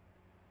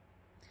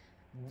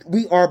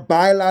 We are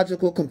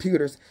biological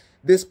computers.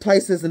 This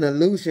place is an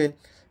illusion.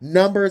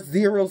 Numbers,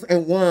 zeros,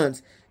 and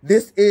ones.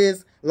 This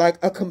is like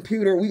a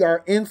computer. We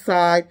are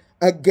inside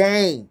a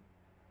game.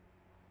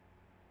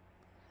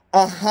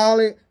 A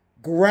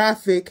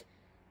holographic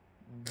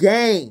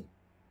game.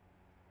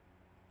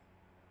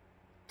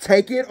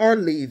 Take it or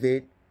leave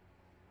it.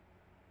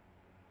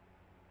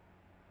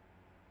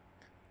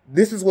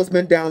 This is what's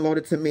been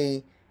downloaded to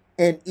me,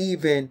 and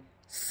even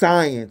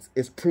science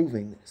is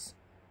proving this.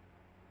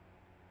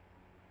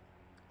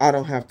 I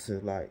don't have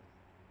to,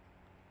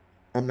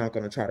 I'm not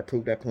going to try to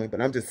prove that point, but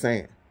I'm just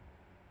saying.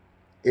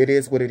 It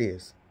is what it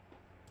is.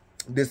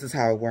 This is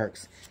how it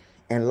works.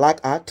 And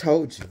like I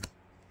told you,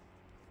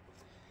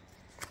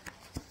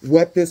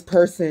 what this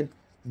person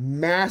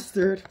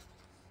mastered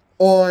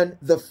on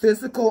the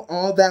physical,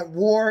 all that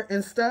war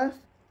and stuff,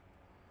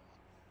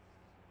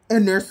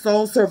 and their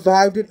soul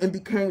survived it and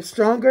became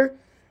stronger,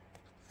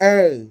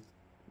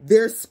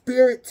 their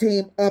spirit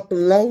team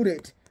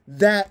uploaded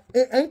that.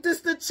 Ain't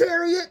this the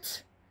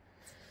Chariot?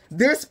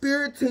 Their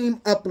spirit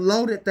team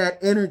uploaded that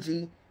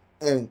energy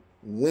and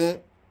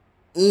went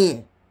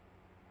in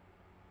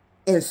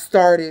and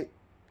started,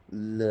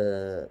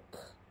 laying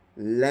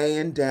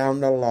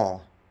down the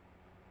law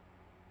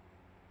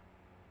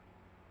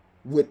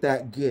with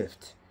that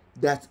gift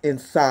that's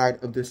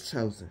inside of this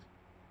chosen.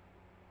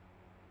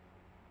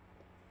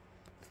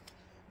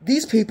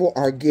 These people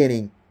are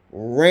getting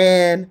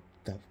ran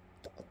the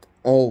fuck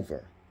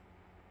over.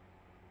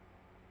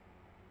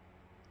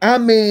 I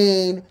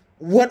mean,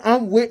 what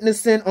I'm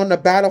witnessing on the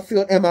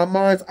battlefield in my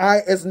mind's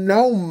eye is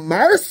no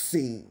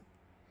mercy.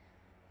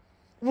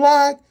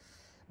 Like,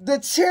 the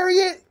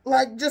Chariot,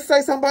 just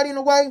say somebody in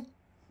the way,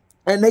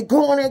 and they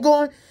going and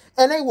going,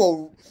 and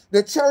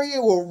the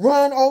Chariot will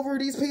run over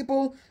these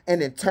people,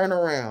 and then turn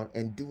around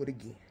and do it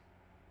again.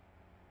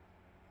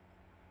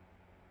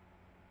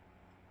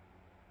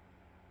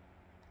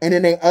 And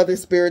then their other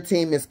spirit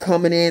team is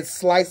coming in,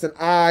 slicing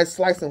eyes,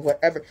 slicing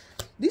whatever.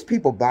 These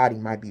people's body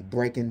might be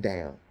breaking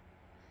down.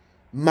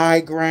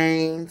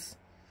 Migraines.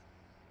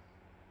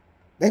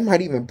 They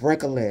might even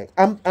break a leg.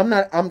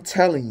 I'm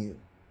telling you.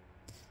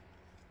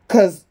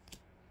 Because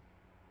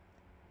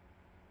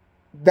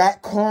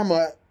that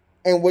karma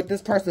and with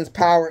this person's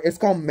power, it's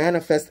going to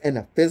manifest in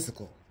a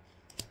physical.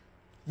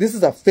 This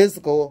is a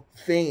physical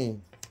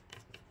thing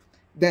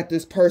that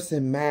this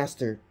person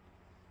mastered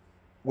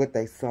with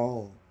their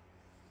soul.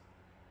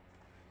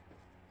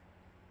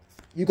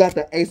 You got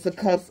the Ace of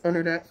Cups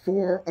under that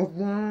 4 of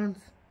Wands.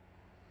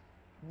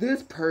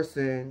 This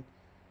person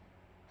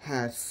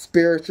has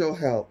spiritual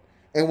help.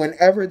 And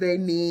whenever they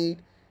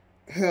need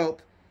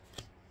help,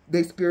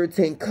 their spirit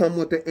team come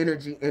with the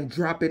energy and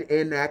drop it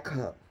in that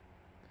cup.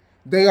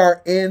 They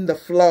are in the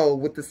flow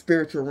with the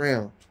spiritual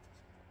realm.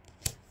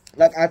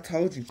 Like I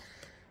told you,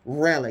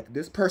 relic.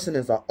 This person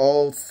is an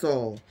old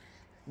soul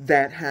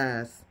that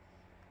has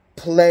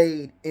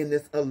played in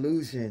this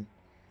illusion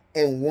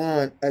and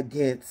won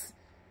against.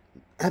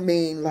 I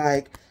mean,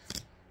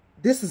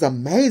 this is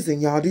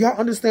amazing, y'all. Do y'all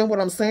understand what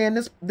I'm saying?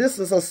 This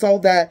is a soul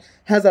that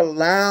has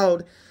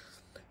allowed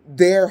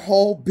their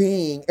whole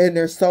being and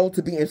their soul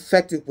to be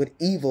infected with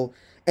evil,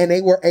 and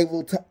they were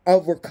able to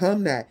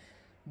overcome that.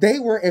 They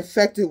were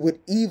infected with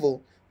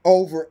evil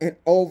over and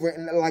over,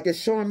 and it's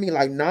showing me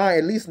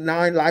at least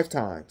 9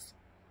 lifetimes.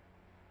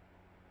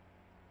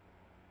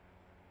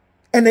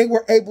 And they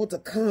were able to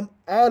come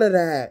out of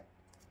that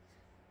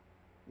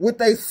with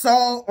their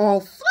soul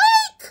on fleek.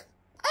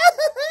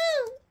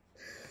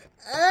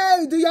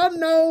 Hey, do y'all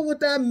know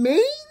what that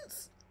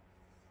means?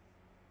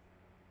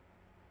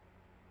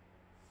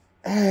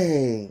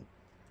 Hey.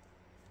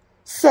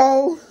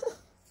 So,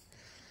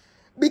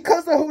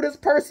 because of who this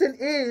person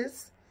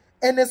is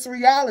and this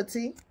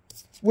reality,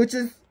 which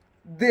is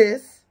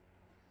this,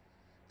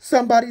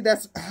 somebody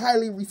that's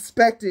highly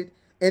respected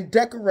and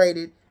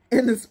decorated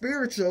in the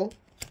spiritual,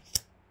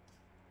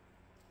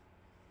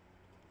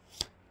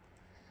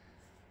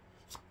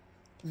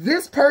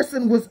 this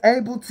person was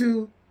able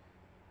to,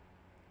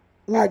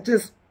 like,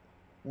 just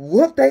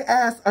whoop their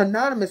ass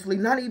anonymously,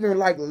 not even,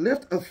 like,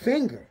 lift a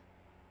finger,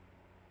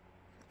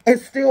 and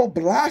still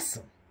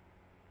blossom.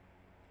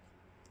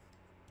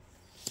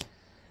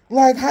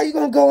 Like, how you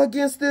gonna go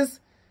against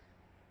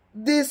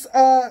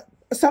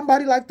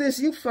somebody like this?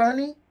 You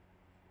funny?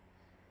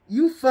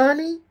 You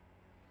funny?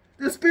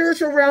 The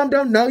spiritual realm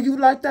don't know you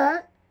like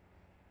that.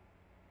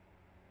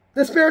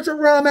 The spiritual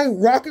realm ain't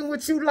rocking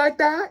with you like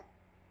that.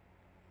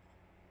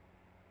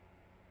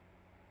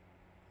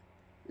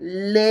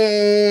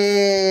 Leg.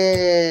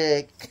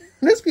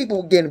 This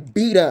people getting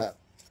beat up.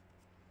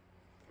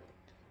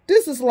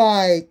 This is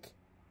like,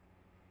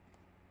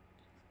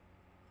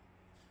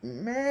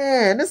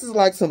 man, this is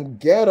like some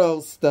ghetto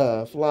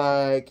stuff.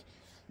 Like,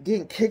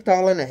 getting kicked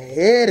all in the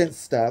head and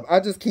stuff. I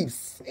just keep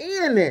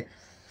saying it.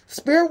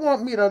 Spirit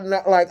want me to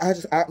not, like,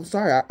 I'm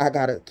sorry, I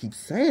gotta keep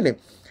saying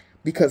it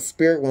because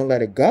Spirit won't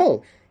let it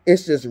go.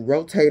 It's just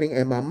rotating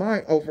in my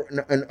mind over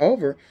and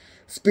over.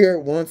 Spirit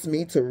wants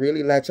me to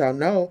really let y'all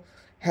know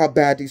how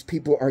bad these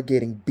people are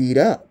getting beat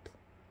up.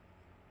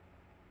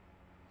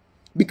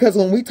 Because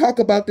when we talk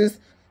about this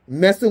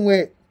messing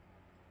with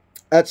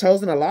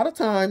chosen, a lot of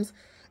times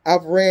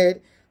I've read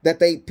that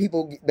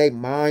they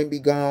mind be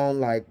gone,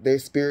 like their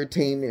spirit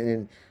team,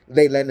 and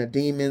they letting the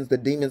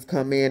demons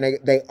come in,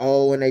 they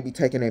owe and they be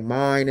taking their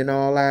mind and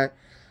all that.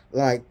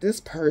 Like, this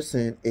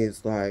person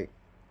is like,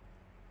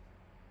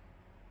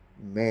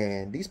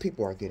 man, these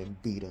people are getting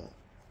beat up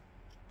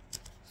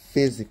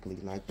physically.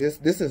 Like, this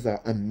is an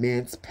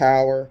immense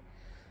power.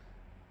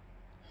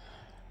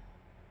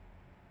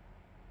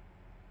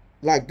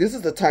 Like, this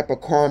is the type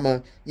of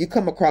karma, you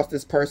come across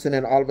this person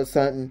and all of a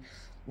sudden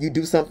you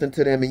do something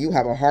to them and you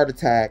have a heart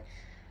attack,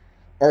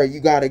 or you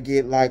got to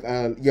get, like,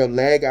 your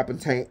leg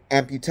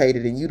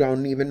amputated and you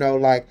don't even know,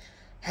 like,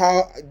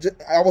 how,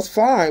 I was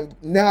fine,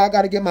 now I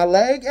got to get my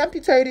leg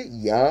amputated?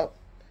 Yup.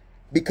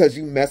 Because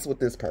you mess with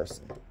this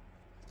person.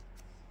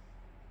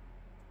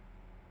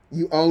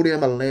 You owe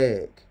them a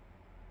leg.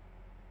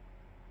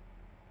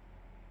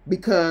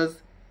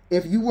 Because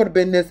if you would have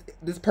been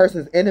this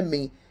person's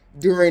enemy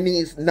during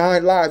these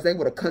 9 lives, they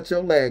would have cut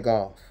your leg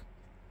off.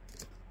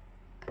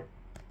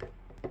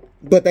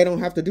 But they don't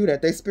have to do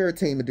that. They spirit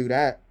team to do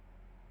that.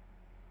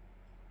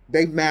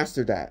 They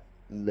mastered that.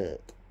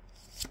 Look.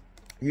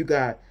 You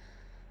got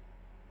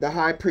the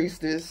High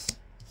Priestess,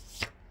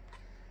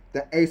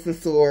 the Ace of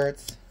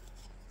Swords,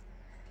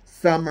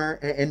 Summer,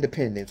 and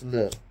Independence.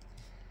 Look.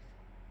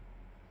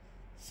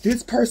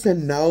 This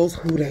person knows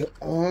who they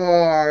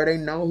are. They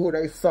know who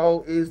their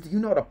soul is. Do you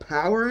know the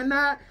power in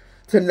that?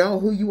 To know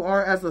who you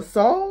are as a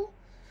soul?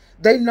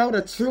 They know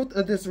the truth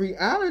of this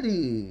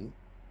reality.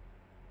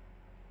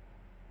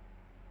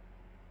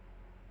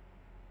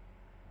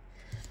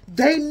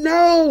 They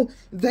know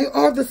they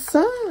are the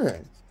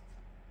sun.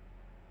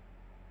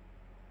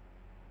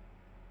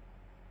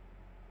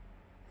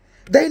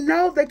 They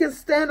know they can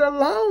stand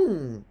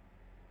alone.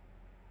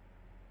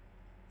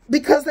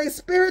 Because their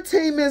spirit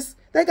team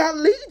they got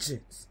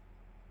legions.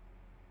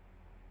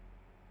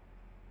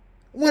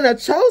 When a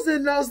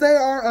chosen knows they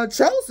are a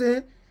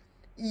chosen,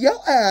 your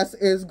ass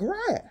is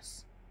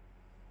grass.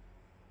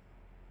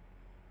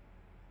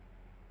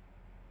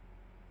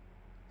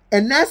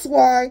 And that's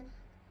why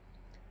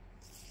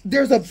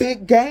there's a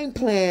big game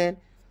plan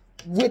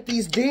with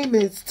these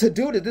demons to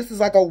do this. This is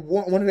like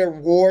one of their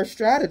war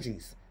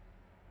strategies.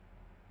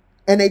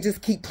 And they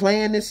just keep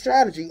playing this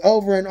strategy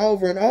over and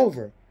over and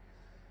over.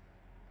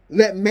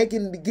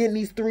 Getting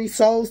these 3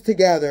 souls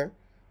together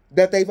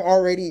that they've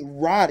already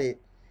rotted.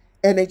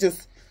 And they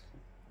just,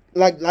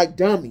 like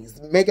dummies,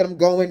 making them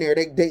go in there.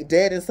 They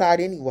dead inside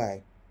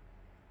anyway.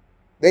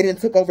 They didn't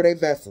took over their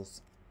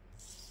vessels.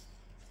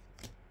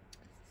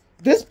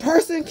 This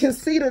person can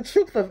see the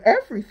truth of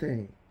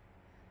everything.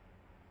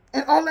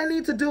 And all they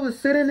need to do is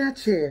sit in that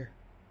chair.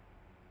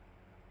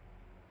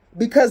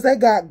 Because they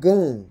got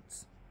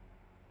goons.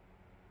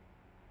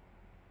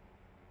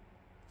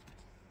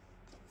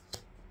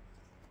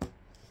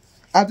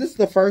 This is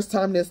the first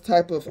time this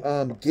type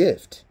of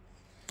gift.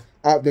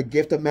 The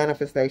gift of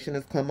manifestation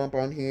has come up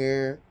on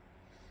here.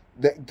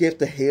 The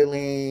gift of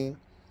healing.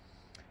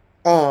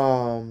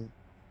 What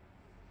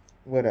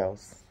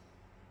else?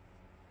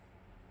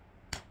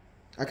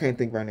 I can't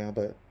think right now,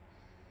 but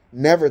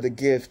never the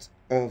gift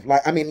of,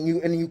 like, I mean,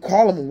 you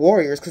call them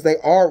warriors because they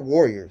are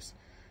warriors.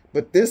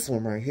 But this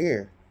one right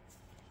here.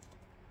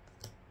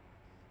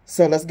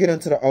 So let's get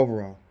into the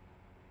overall.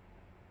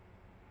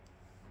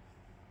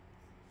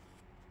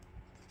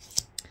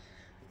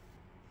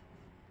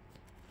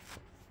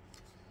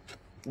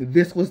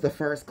 This was the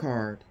first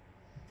card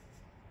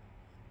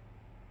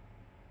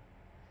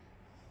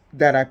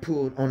that I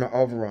pulled on the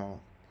overall.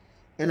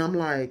 And I'm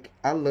like,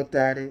 I looked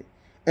at it.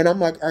 And I'm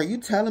like, are you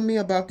telling me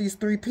about these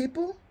 3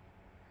 people?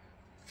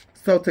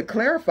 So to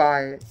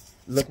clarify it,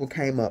 look what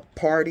came up.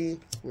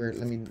 Party. Let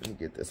me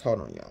get this.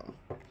 Hold on, y'all.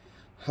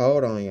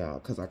 Hold on, y'all,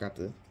 because I got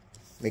to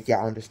make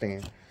y'all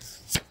understand.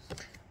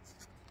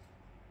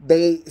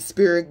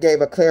 Spirit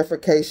gave a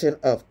clarification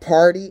of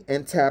party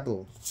and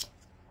taboo.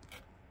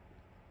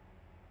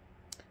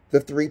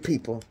 The three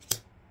people.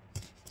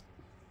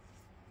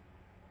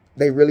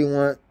 They really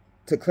want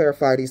to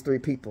clarify these three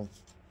people.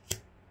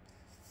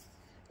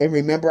 And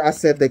remember I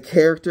said the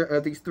character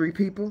of these three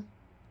people?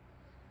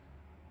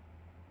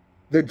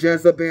 The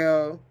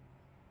Jezebel,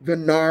 the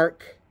narc,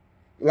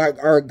 like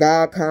our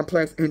God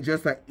complex, and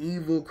just an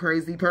evil,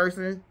 crazy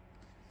person.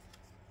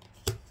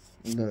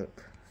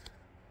 Look.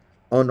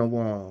 On the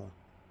wall.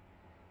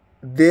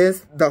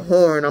 The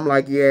horn, I'm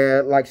like,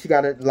 yeah, like she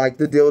got it, like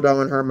the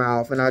dildo in her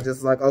mouth. And I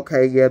just like,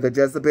 okay, yeah, the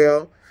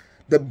Jezebel,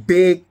 the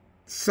big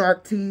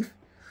shark teeth,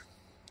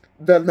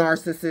 the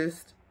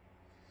narcissist.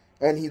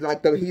 And he's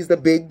like, he's the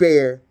big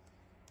bear,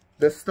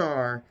 the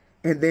star.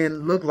 And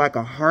then look like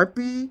a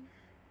harpy.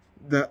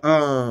 Is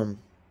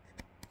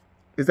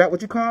that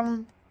what you call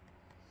him?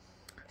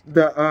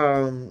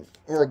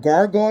 Or a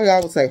gargoyle,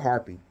 I would say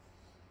harpy.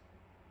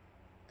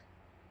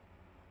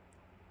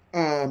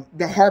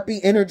 The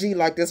harpy energy,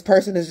 like this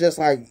person is just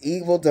like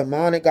evil,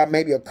 demonic, got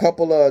maybe a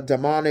couple of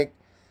demonic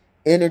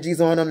energies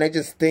on them. They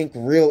just think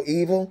real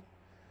evil.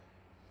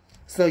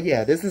 So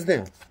yeah, this is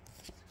them.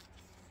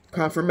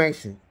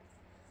 Confirmation.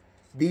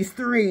 These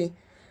three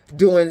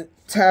doing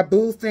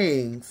taboo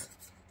things.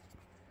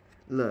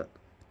 Look,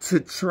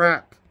 to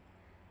trap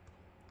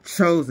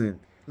chosen.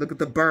 Look at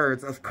the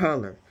birds of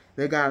color.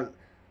 They got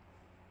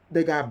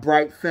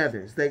bright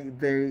feathers.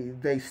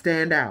 They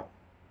stand out.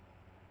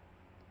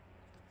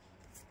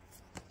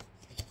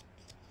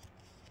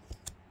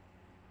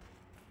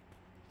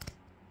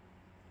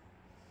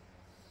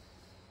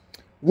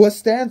 What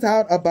stands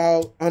out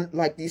about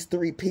like these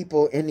three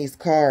people in these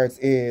cards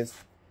is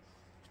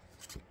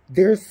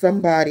there's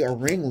somebody, a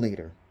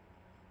ringleader.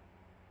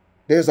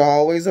 There's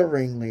always a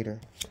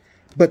ringleader.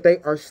 But they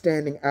are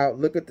standing out.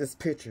 Look at this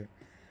picture.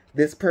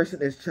 This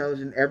person is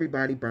chosen.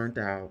 Everybody burnt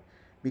out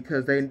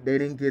because they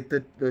didn't get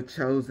the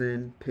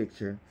chosen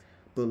picture.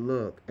 But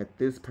look at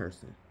this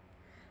person.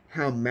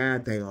 How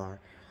mad they are.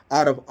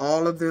 Out of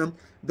all of them,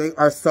 they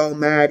are so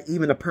mad.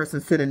 Even the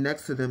person sitting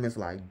next to them is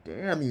like,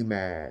 damn, you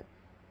mad.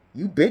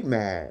 You big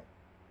mad.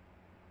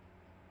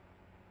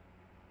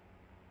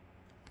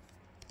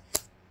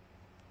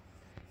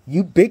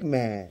 You big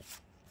mad.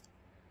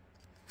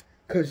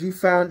 Because you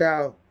found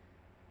out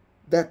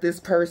that this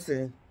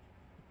person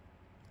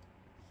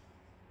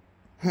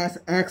has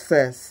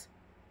access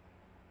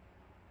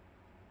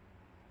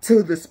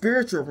to the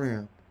spiritual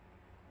realm.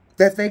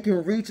 That they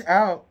can reach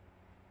out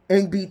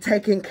and be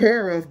taken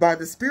care of by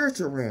the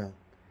spiritual realm.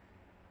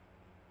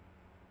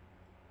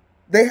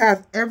 They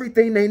have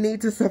everything they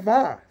need to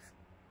survive.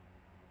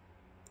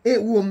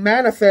 It will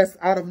manifest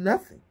out of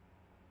nothing.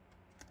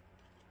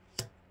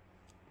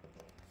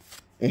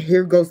 And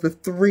here goes the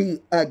three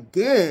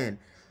again.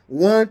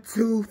 1,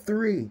 2,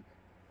 3.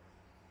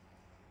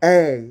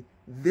 Hey,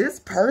 this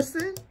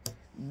person,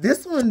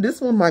 this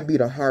one might be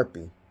the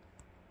harpy.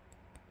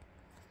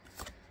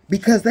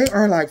 Because they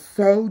are like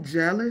so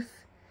jealous.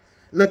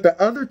 Look, the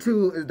other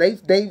two,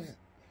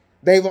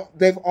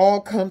 they've all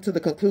come to the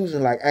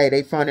conclusion like, hey,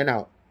 they finding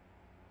out.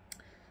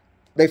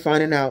 They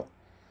finding out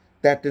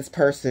that this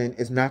person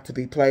is not to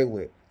be played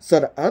with. So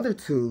the other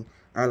two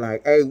are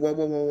like, hey,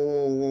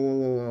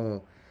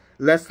 whoa.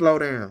 Let's slow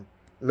down.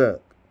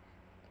 Look.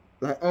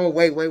 Like, oh,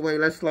 wait,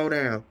 let's slow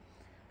down.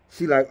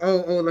 She like,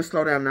 oh, let's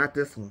slow down, not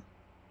this one.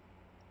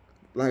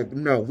 Like,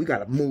 no, we got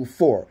to move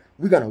forward.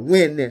 We're going to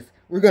win this.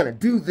 We're going to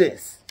do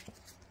this.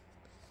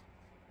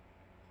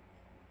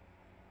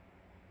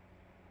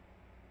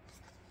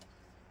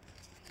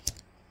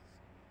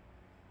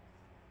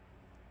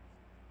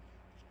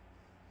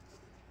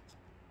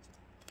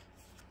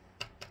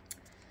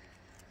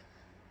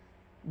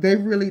 They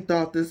really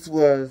thought this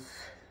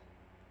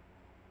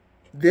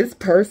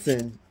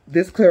person,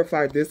 this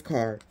clarified this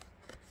card.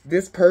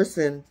 This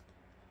person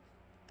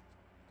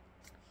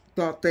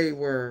thought they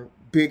were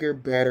bigger,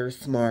 better,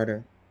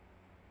 smarter.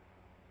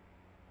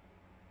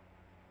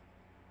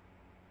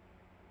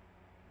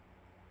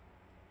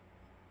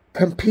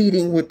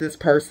 Competing with this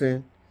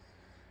person.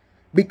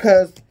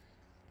 Because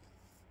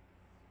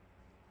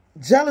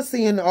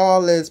jealousy and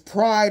all this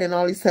pride and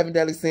all these 7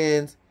 deadly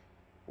sins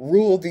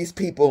rule these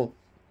people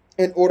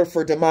in order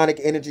for demonic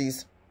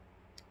energies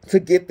to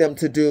get them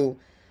to do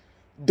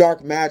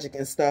dark magic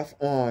and stuff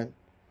on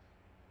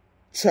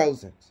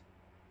chosens.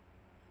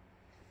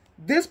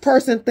 This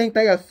person think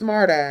they a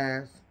smart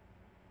ass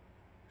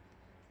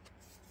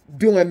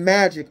doing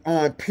magic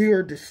on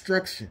pure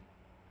destruction.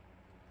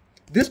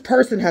 This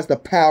person has the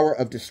power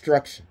of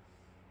destruction.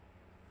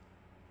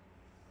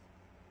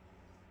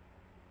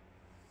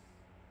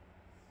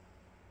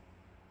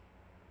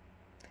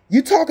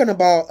 You talking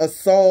about a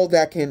soul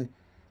that can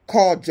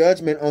call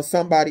judgment on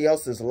somebody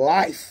else's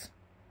life.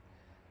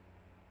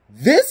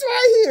 This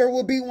right here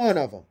will be one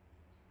of them.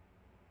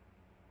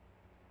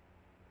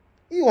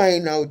 You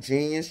ain't no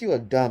genius. You a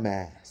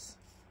dumbass.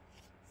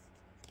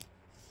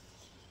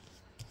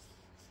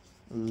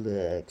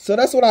 Look. So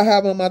that's what I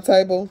have on my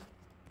table.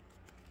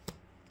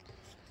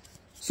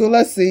 So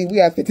let's see. We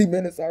have 50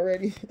 minutes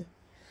already.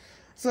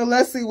 So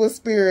let's see what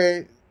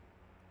Spirit,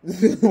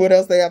 what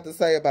else they have to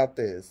say about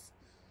this.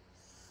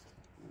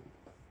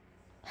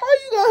 How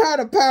you gonna have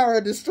the power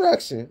of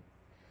destruction?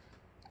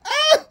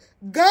 Ah,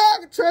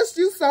 God trusts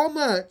you so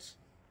much.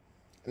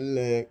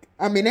 Look,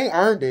 I mean, they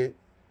earned it.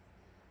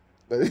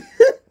 But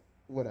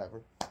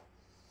whatever.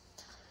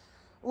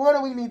 What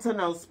do we need to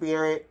know,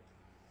 Spirit?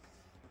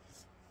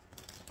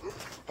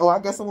 Oh, I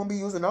guess I won't be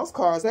using those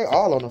cards. They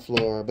all on the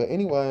floor. But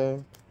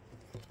anyway.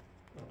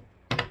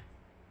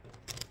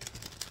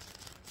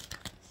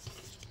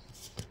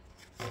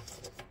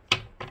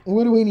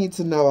 What do we need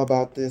to know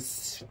about this,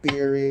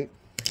 Spirit?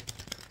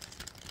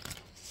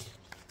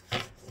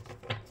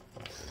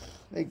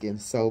 They getting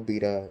so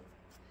beat up.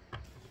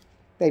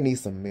 They need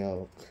some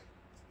milk.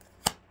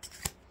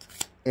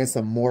 And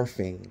some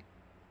morphine.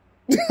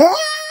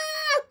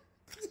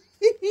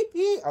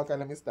 Okay,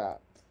 let me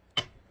stop.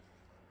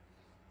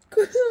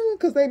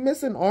 Because they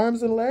missing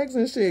arms and legs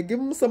and shit. Give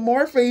them some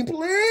morphine,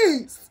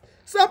 please.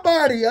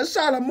 Somebody, a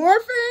shot of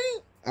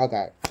morphine?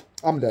 Okay,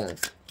 I'm done.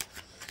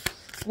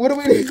 What do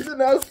we need to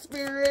know,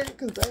 Spirit?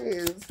 Because that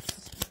is...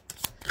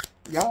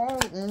 Y'all,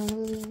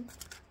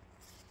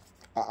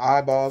 our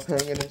eyeballs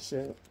hanging and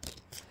shit.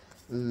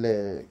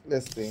 Look,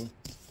 let's see.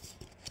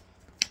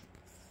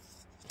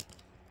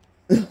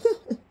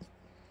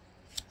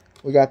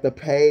 We got the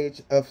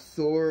Page of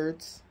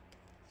Swords.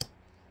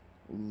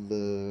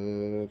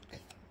 Look.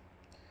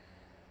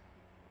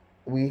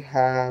 We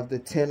have the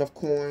 10 of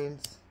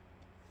Coins.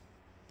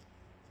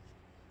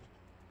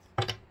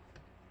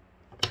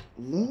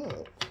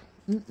 Look.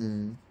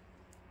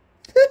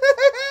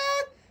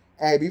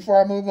 Hey,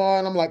 before I move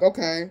on, I'm like,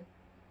 okay.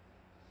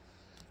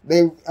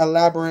 They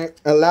elaborate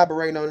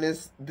on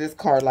this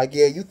card. Like,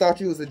 yeah, you thought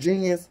you was a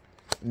genius?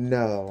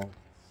 No.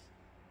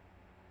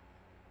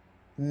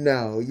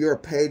 No, you're a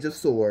Page of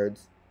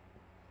Swords.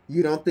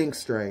 You don't think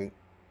straight.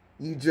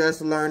 You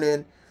just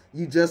learning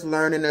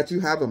that you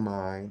have a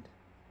mind.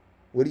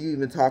 What are you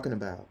even talking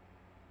about?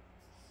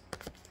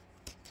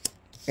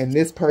 And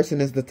this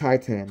person is the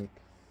Titanic.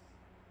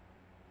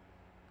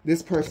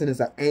 This person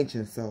is an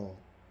ancient soul.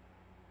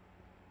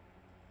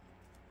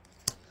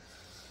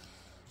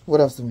 What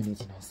else do we need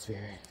to know,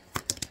 Spirit?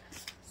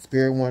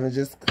 Spirit want to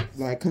just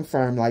like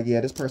confirm, like,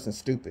 yeah, this person's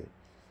stupid.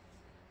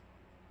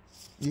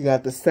 You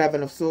got the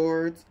 7 of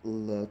Swords.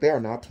 Look, they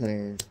are not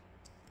playing.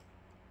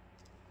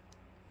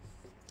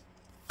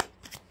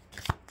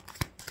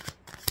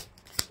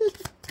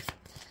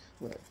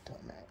 What a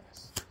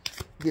dumbass.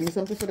 Give me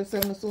something for the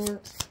 7 of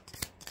Swords.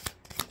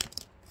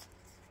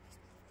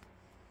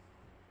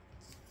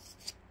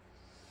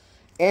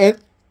 And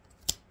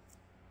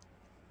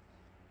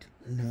do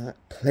not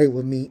play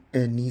with me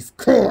in these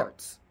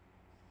cards.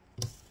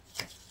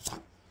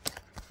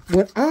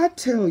 When I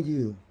tell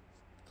you,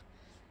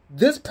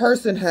 this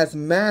person has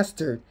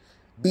mastered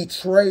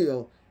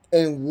betrayal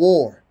and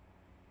war.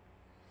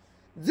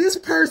 This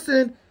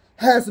person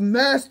has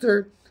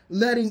mastered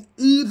letting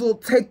evil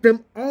take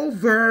them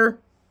over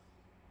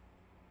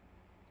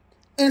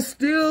and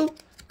still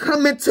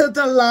coming to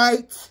the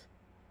light.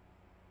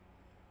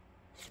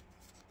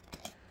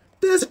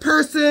 This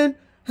person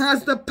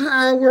has the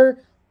power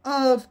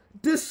of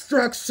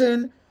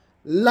destruction,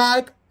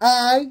 like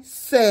I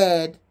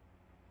said.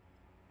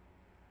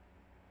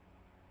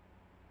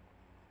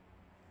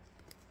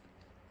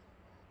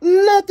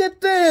 Look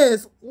at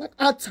this. Like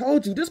I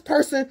told you, this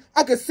person,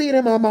 I can see it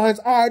in my mind's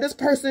eye. This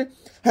person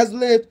has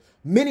lived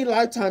many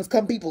lifetimes,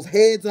 cutting people's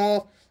heads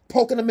off,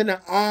 poking them in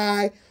the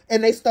eye,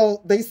 and they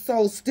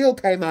soul still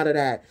came out of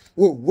that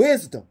with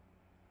wisdom.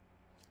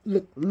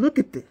 Look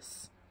at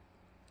this.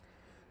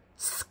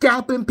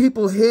 Scalping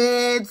people's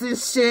heads and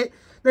shit.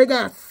 They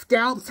got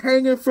scalps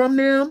hanging from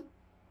them.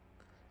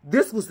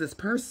 This was this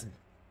person.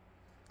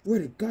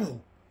 Where'd it go?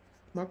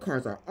 My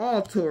cards are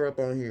all tore up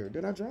on here.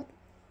 Did I drop it?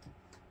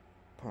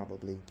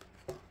 Probably.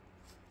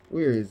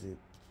 Where is it?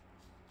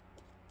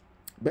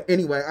 But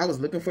anyway, I was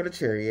looking for the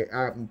Chariot.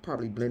 I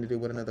probably blended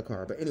it with another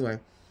card. But anyway.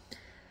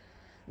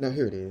 No,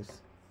 here it is.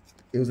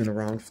 It was in the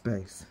wrong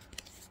space.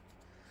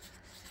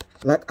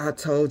 Like I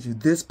told you,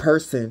 this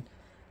person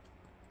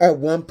at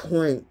one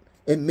point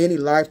in many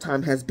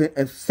lifetimes has been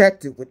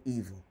infected with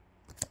evil.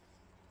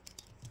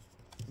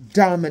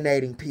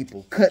 Dominating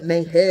people. Cutting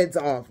their heads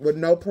off with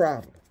no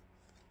problem.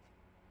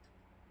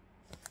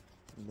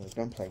 Look,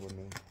 don't play with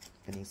me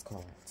in these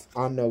cards.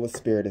 I know what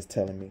Spirit is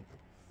telling me.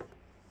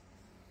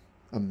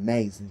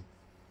 Amazing.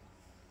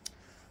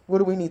 What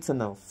do we need to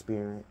know,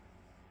 Spirit?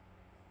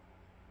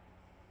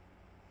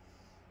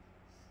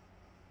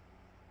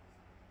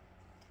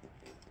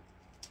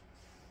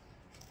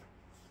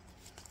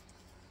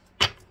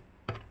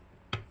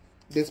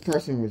 This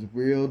person was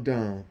real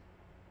dumb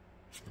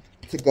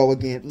to go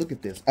again. Look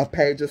at this. A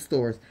Page of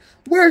Swords.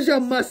 Where's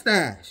your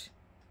mustache?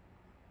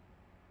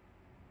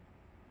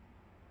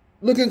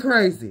 Looking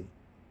crazy.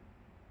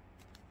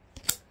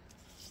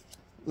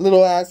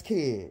 Little ass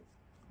kid.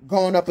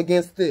 Going up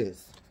against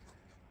this.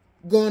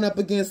 Going up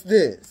against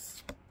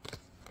this.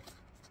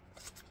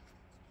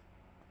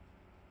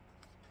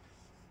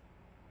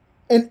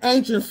 an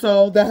ancient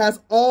soul that has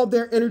all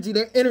their energy.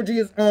 Their energy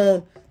is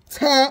on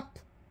top.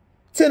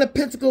 10 of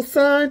Pentacles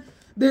sign.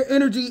 Their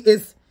energy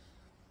is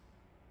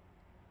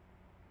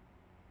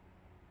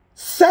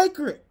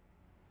sacred.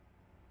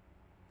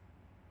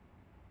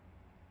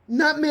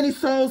 Not many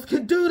souls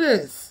can do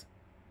this.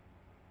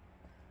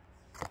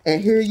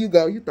 And here you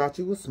go. You thought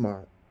you were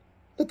smart.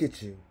 Look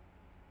at you.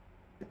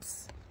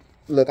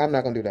 Look, I'm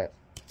not going to do that.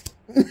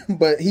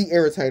 But he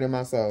irritated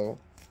my soul.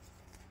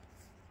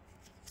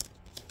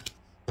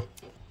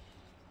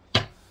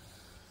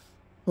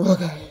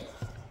 Okay.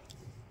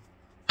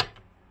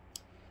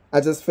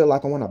 I just feel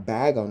like I want to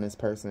bag on this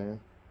person.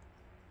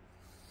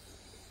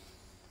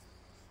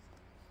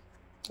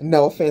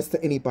 No offense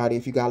to anybody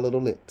if you got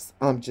little lips.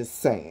 I'm just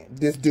saying.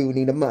 This dude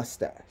need a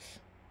mustache.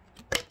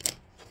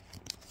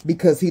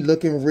 Because he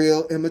looking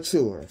real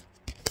immature.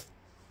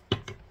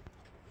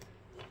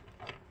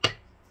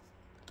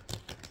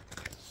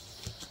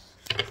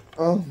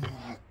 Oh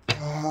my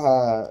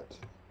God.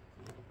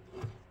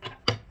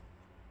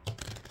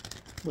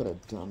 What a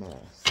dumbass.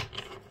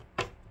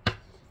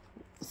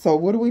 So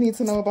what do we need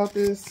to know about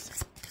this?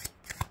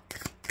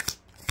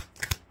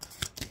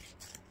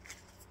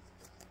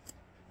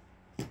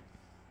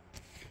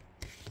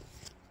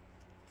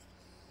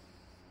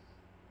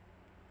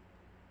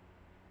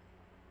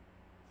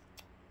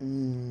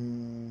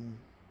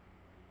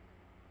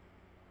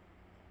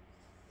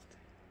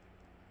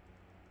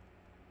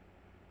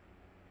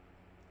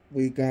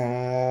 We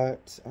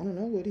got, I don't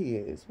know what he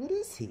is. What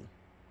is he?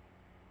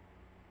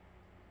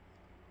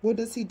 What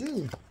does he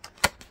do?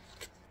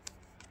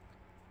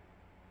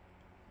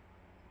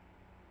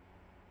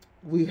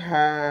 We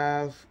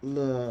have,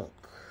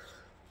 look,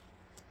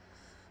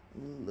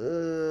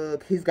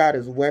 he's got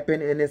his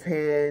weapon in his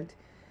hand.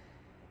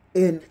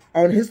 And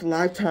on his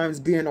lifetimes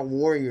being a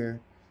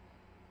warrior,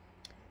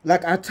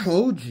 like I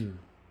told you,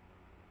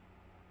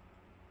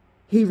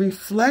 he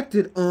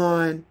reflected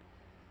on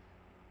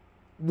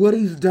what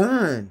he's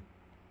done.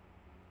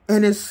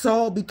 And his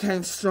soul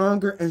became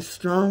stronger and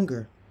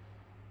stronger.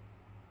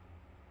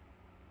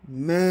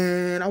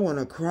 Man, I want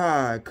to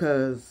cry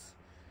because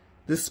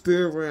the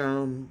spirit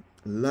realm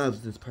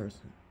loves this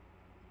person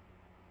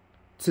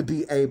to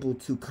be able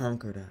to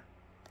conquer that.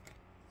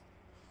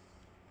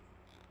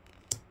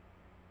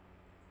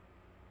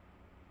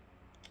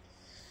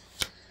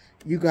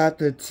 You got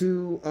the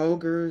two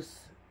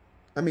ogres.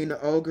 I mean, the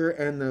ogre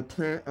and the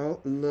plant. Oh,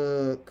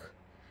 look.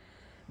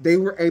 They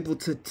were able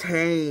to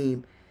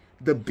tame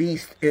the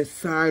beast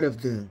inside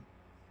of them.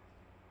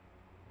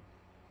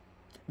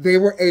 They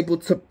were able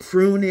to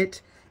prune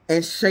it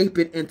and shape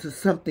it into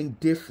something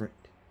different.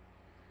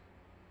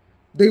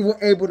 They were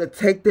able to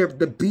take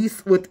the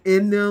beast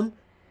within them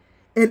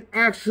and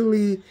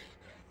actually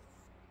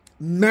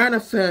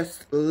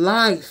manifest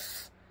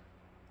life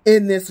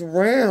in this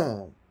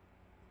realm.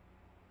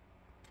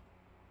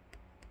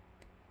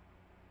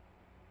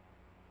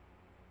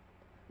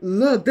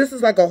 Look, this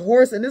is like a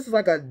horse and this is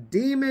like a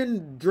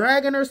demon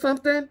dragon or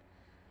something.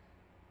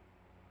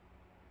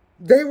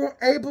 They were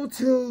able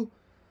to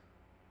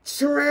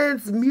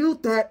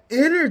transmute that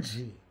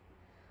energy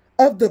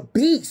of the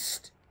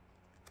beast.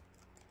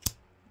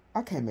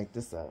 I can't make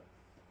this up.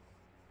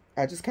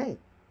 I just can't.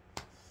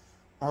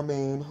 I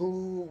mean,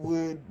 who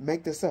would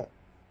make this up?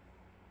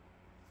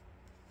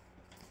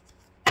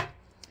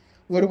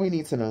 What do we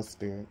need to know,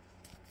 Spirit?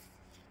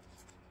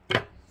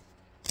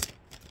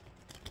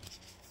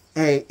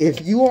 Hey,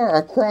 if you are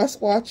a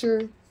cross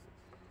watcher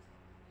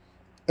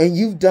and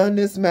you've done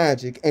this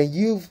magic and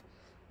you've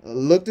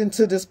looked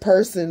into this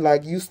person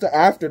like used to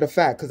after the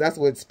fact, because that's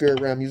what spirit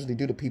realm usually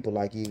do to people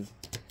like you,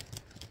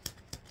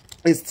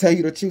 is tell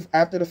you the truth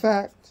after the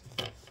fact.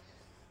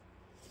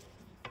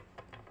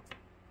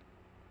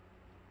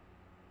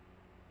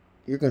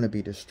 You're going to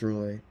be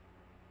destroyed.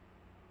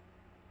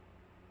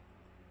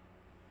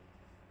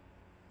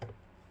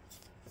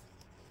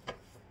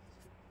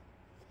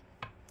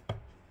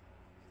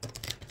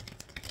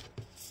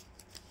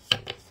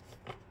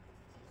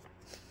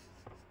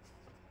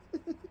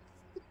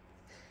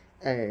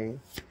 Hey,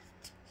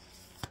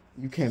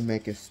 you can't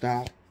make it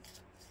stop.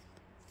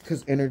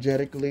 Because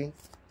energetically,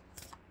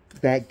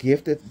 that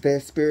gift that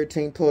their spirit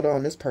team put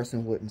on, this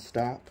person wouldn't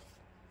stop.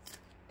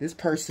 This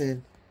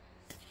person,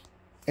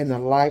 in the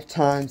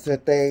lifetimes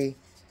that they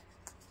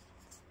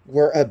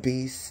were a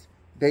beast,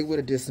 they would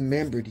have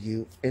dismembered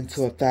you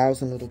into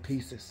 1,000 little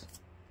pieces.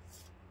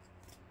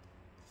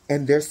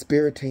 And their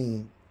spirit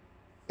team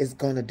is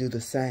going to do the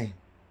same.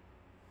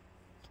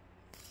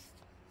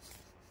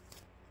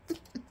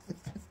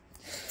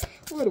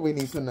 What do we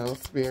need to know,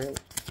 Spirit?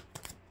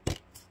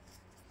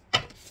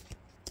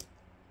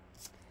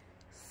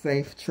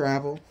 Safe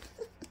travel.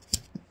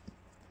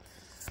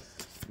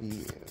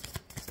 Yeah.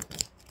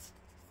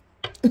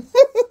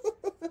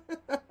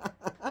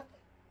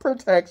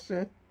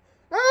 Protection.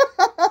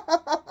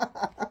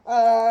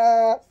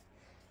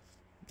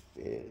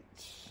 Bitch.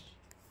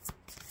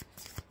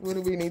 What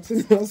do we need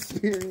to know,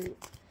 Spirit?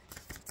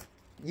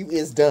 You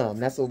is dumb.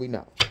 That's what we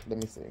know. Let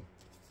me see.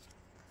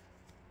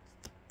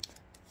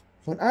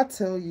 When I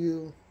tell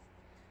you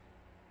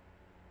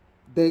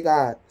They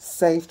got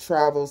safe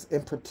travels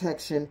and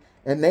protection,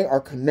 and they are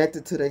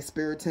connected to their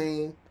spirit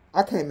team.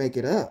 I can't make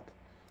it up.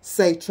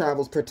 Safe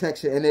travels,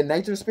 protection, and then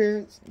nature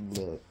spirits.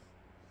 Look.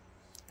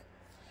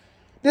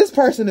 This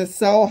person is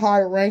so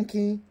high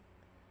ranking.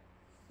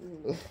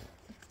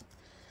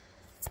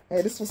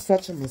 Hey, this was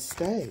such a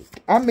mistake.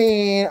 I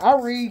mean, I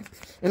read,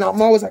 and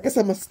I'm always like, it's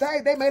a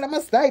mistake. They made a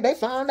mistake. They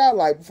found out,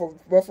 like,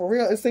 but for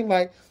real, it seemed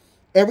like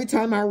every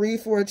time I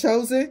read for a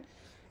chosen,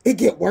 it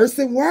get worse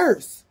and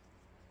worse.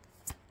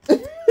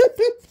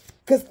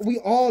 Because we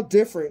all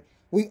different.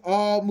 We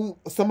all move.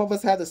 Some of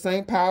us have the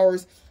same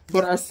powers,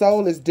 but our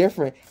soul is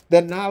different.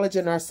 The knowledge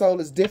in our soul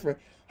is different.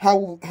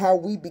 How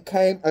we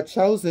became a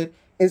chosen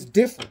is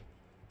different.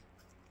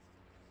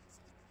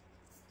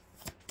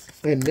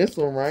 And this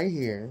one right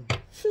here.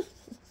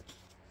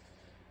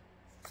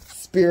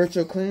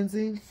 Spiritual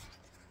cleansing.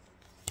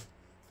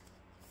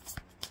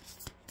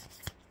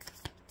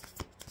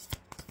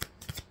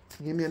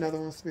 Give me another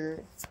one,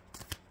 Spirit.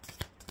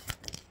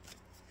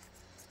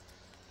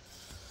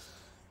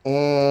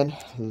 And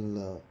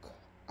look,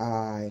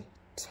 I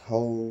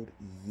told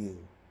you.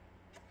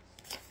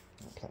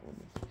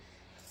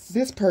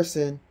 This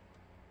person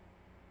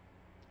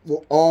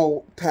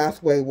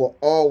pathway will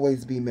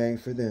always be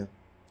made for them.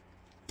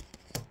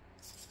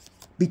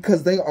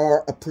 Because they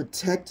are a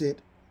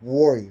protected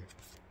warrior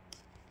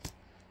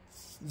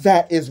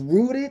that is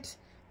rooted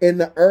in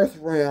the earth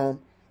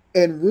realm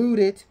and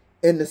rooted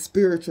in the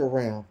spiritual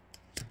realm.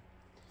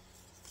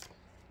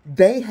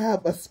 They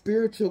have a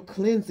spiritual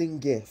cleansing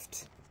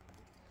gift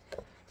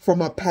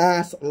from a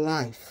past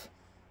life.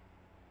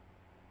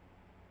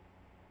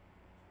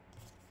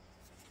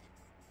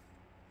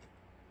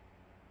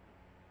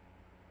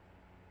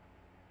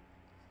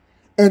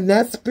 And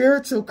that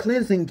spiritual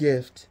cleansing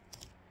gift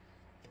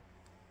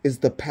is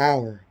the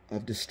power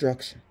of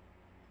destruction.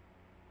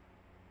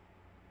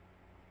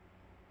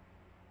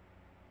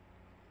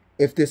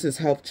 If this has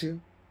helped you,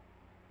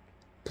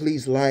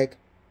 please like,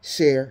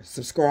 share,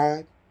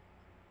 subscribe,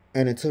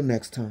 and until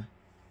next time.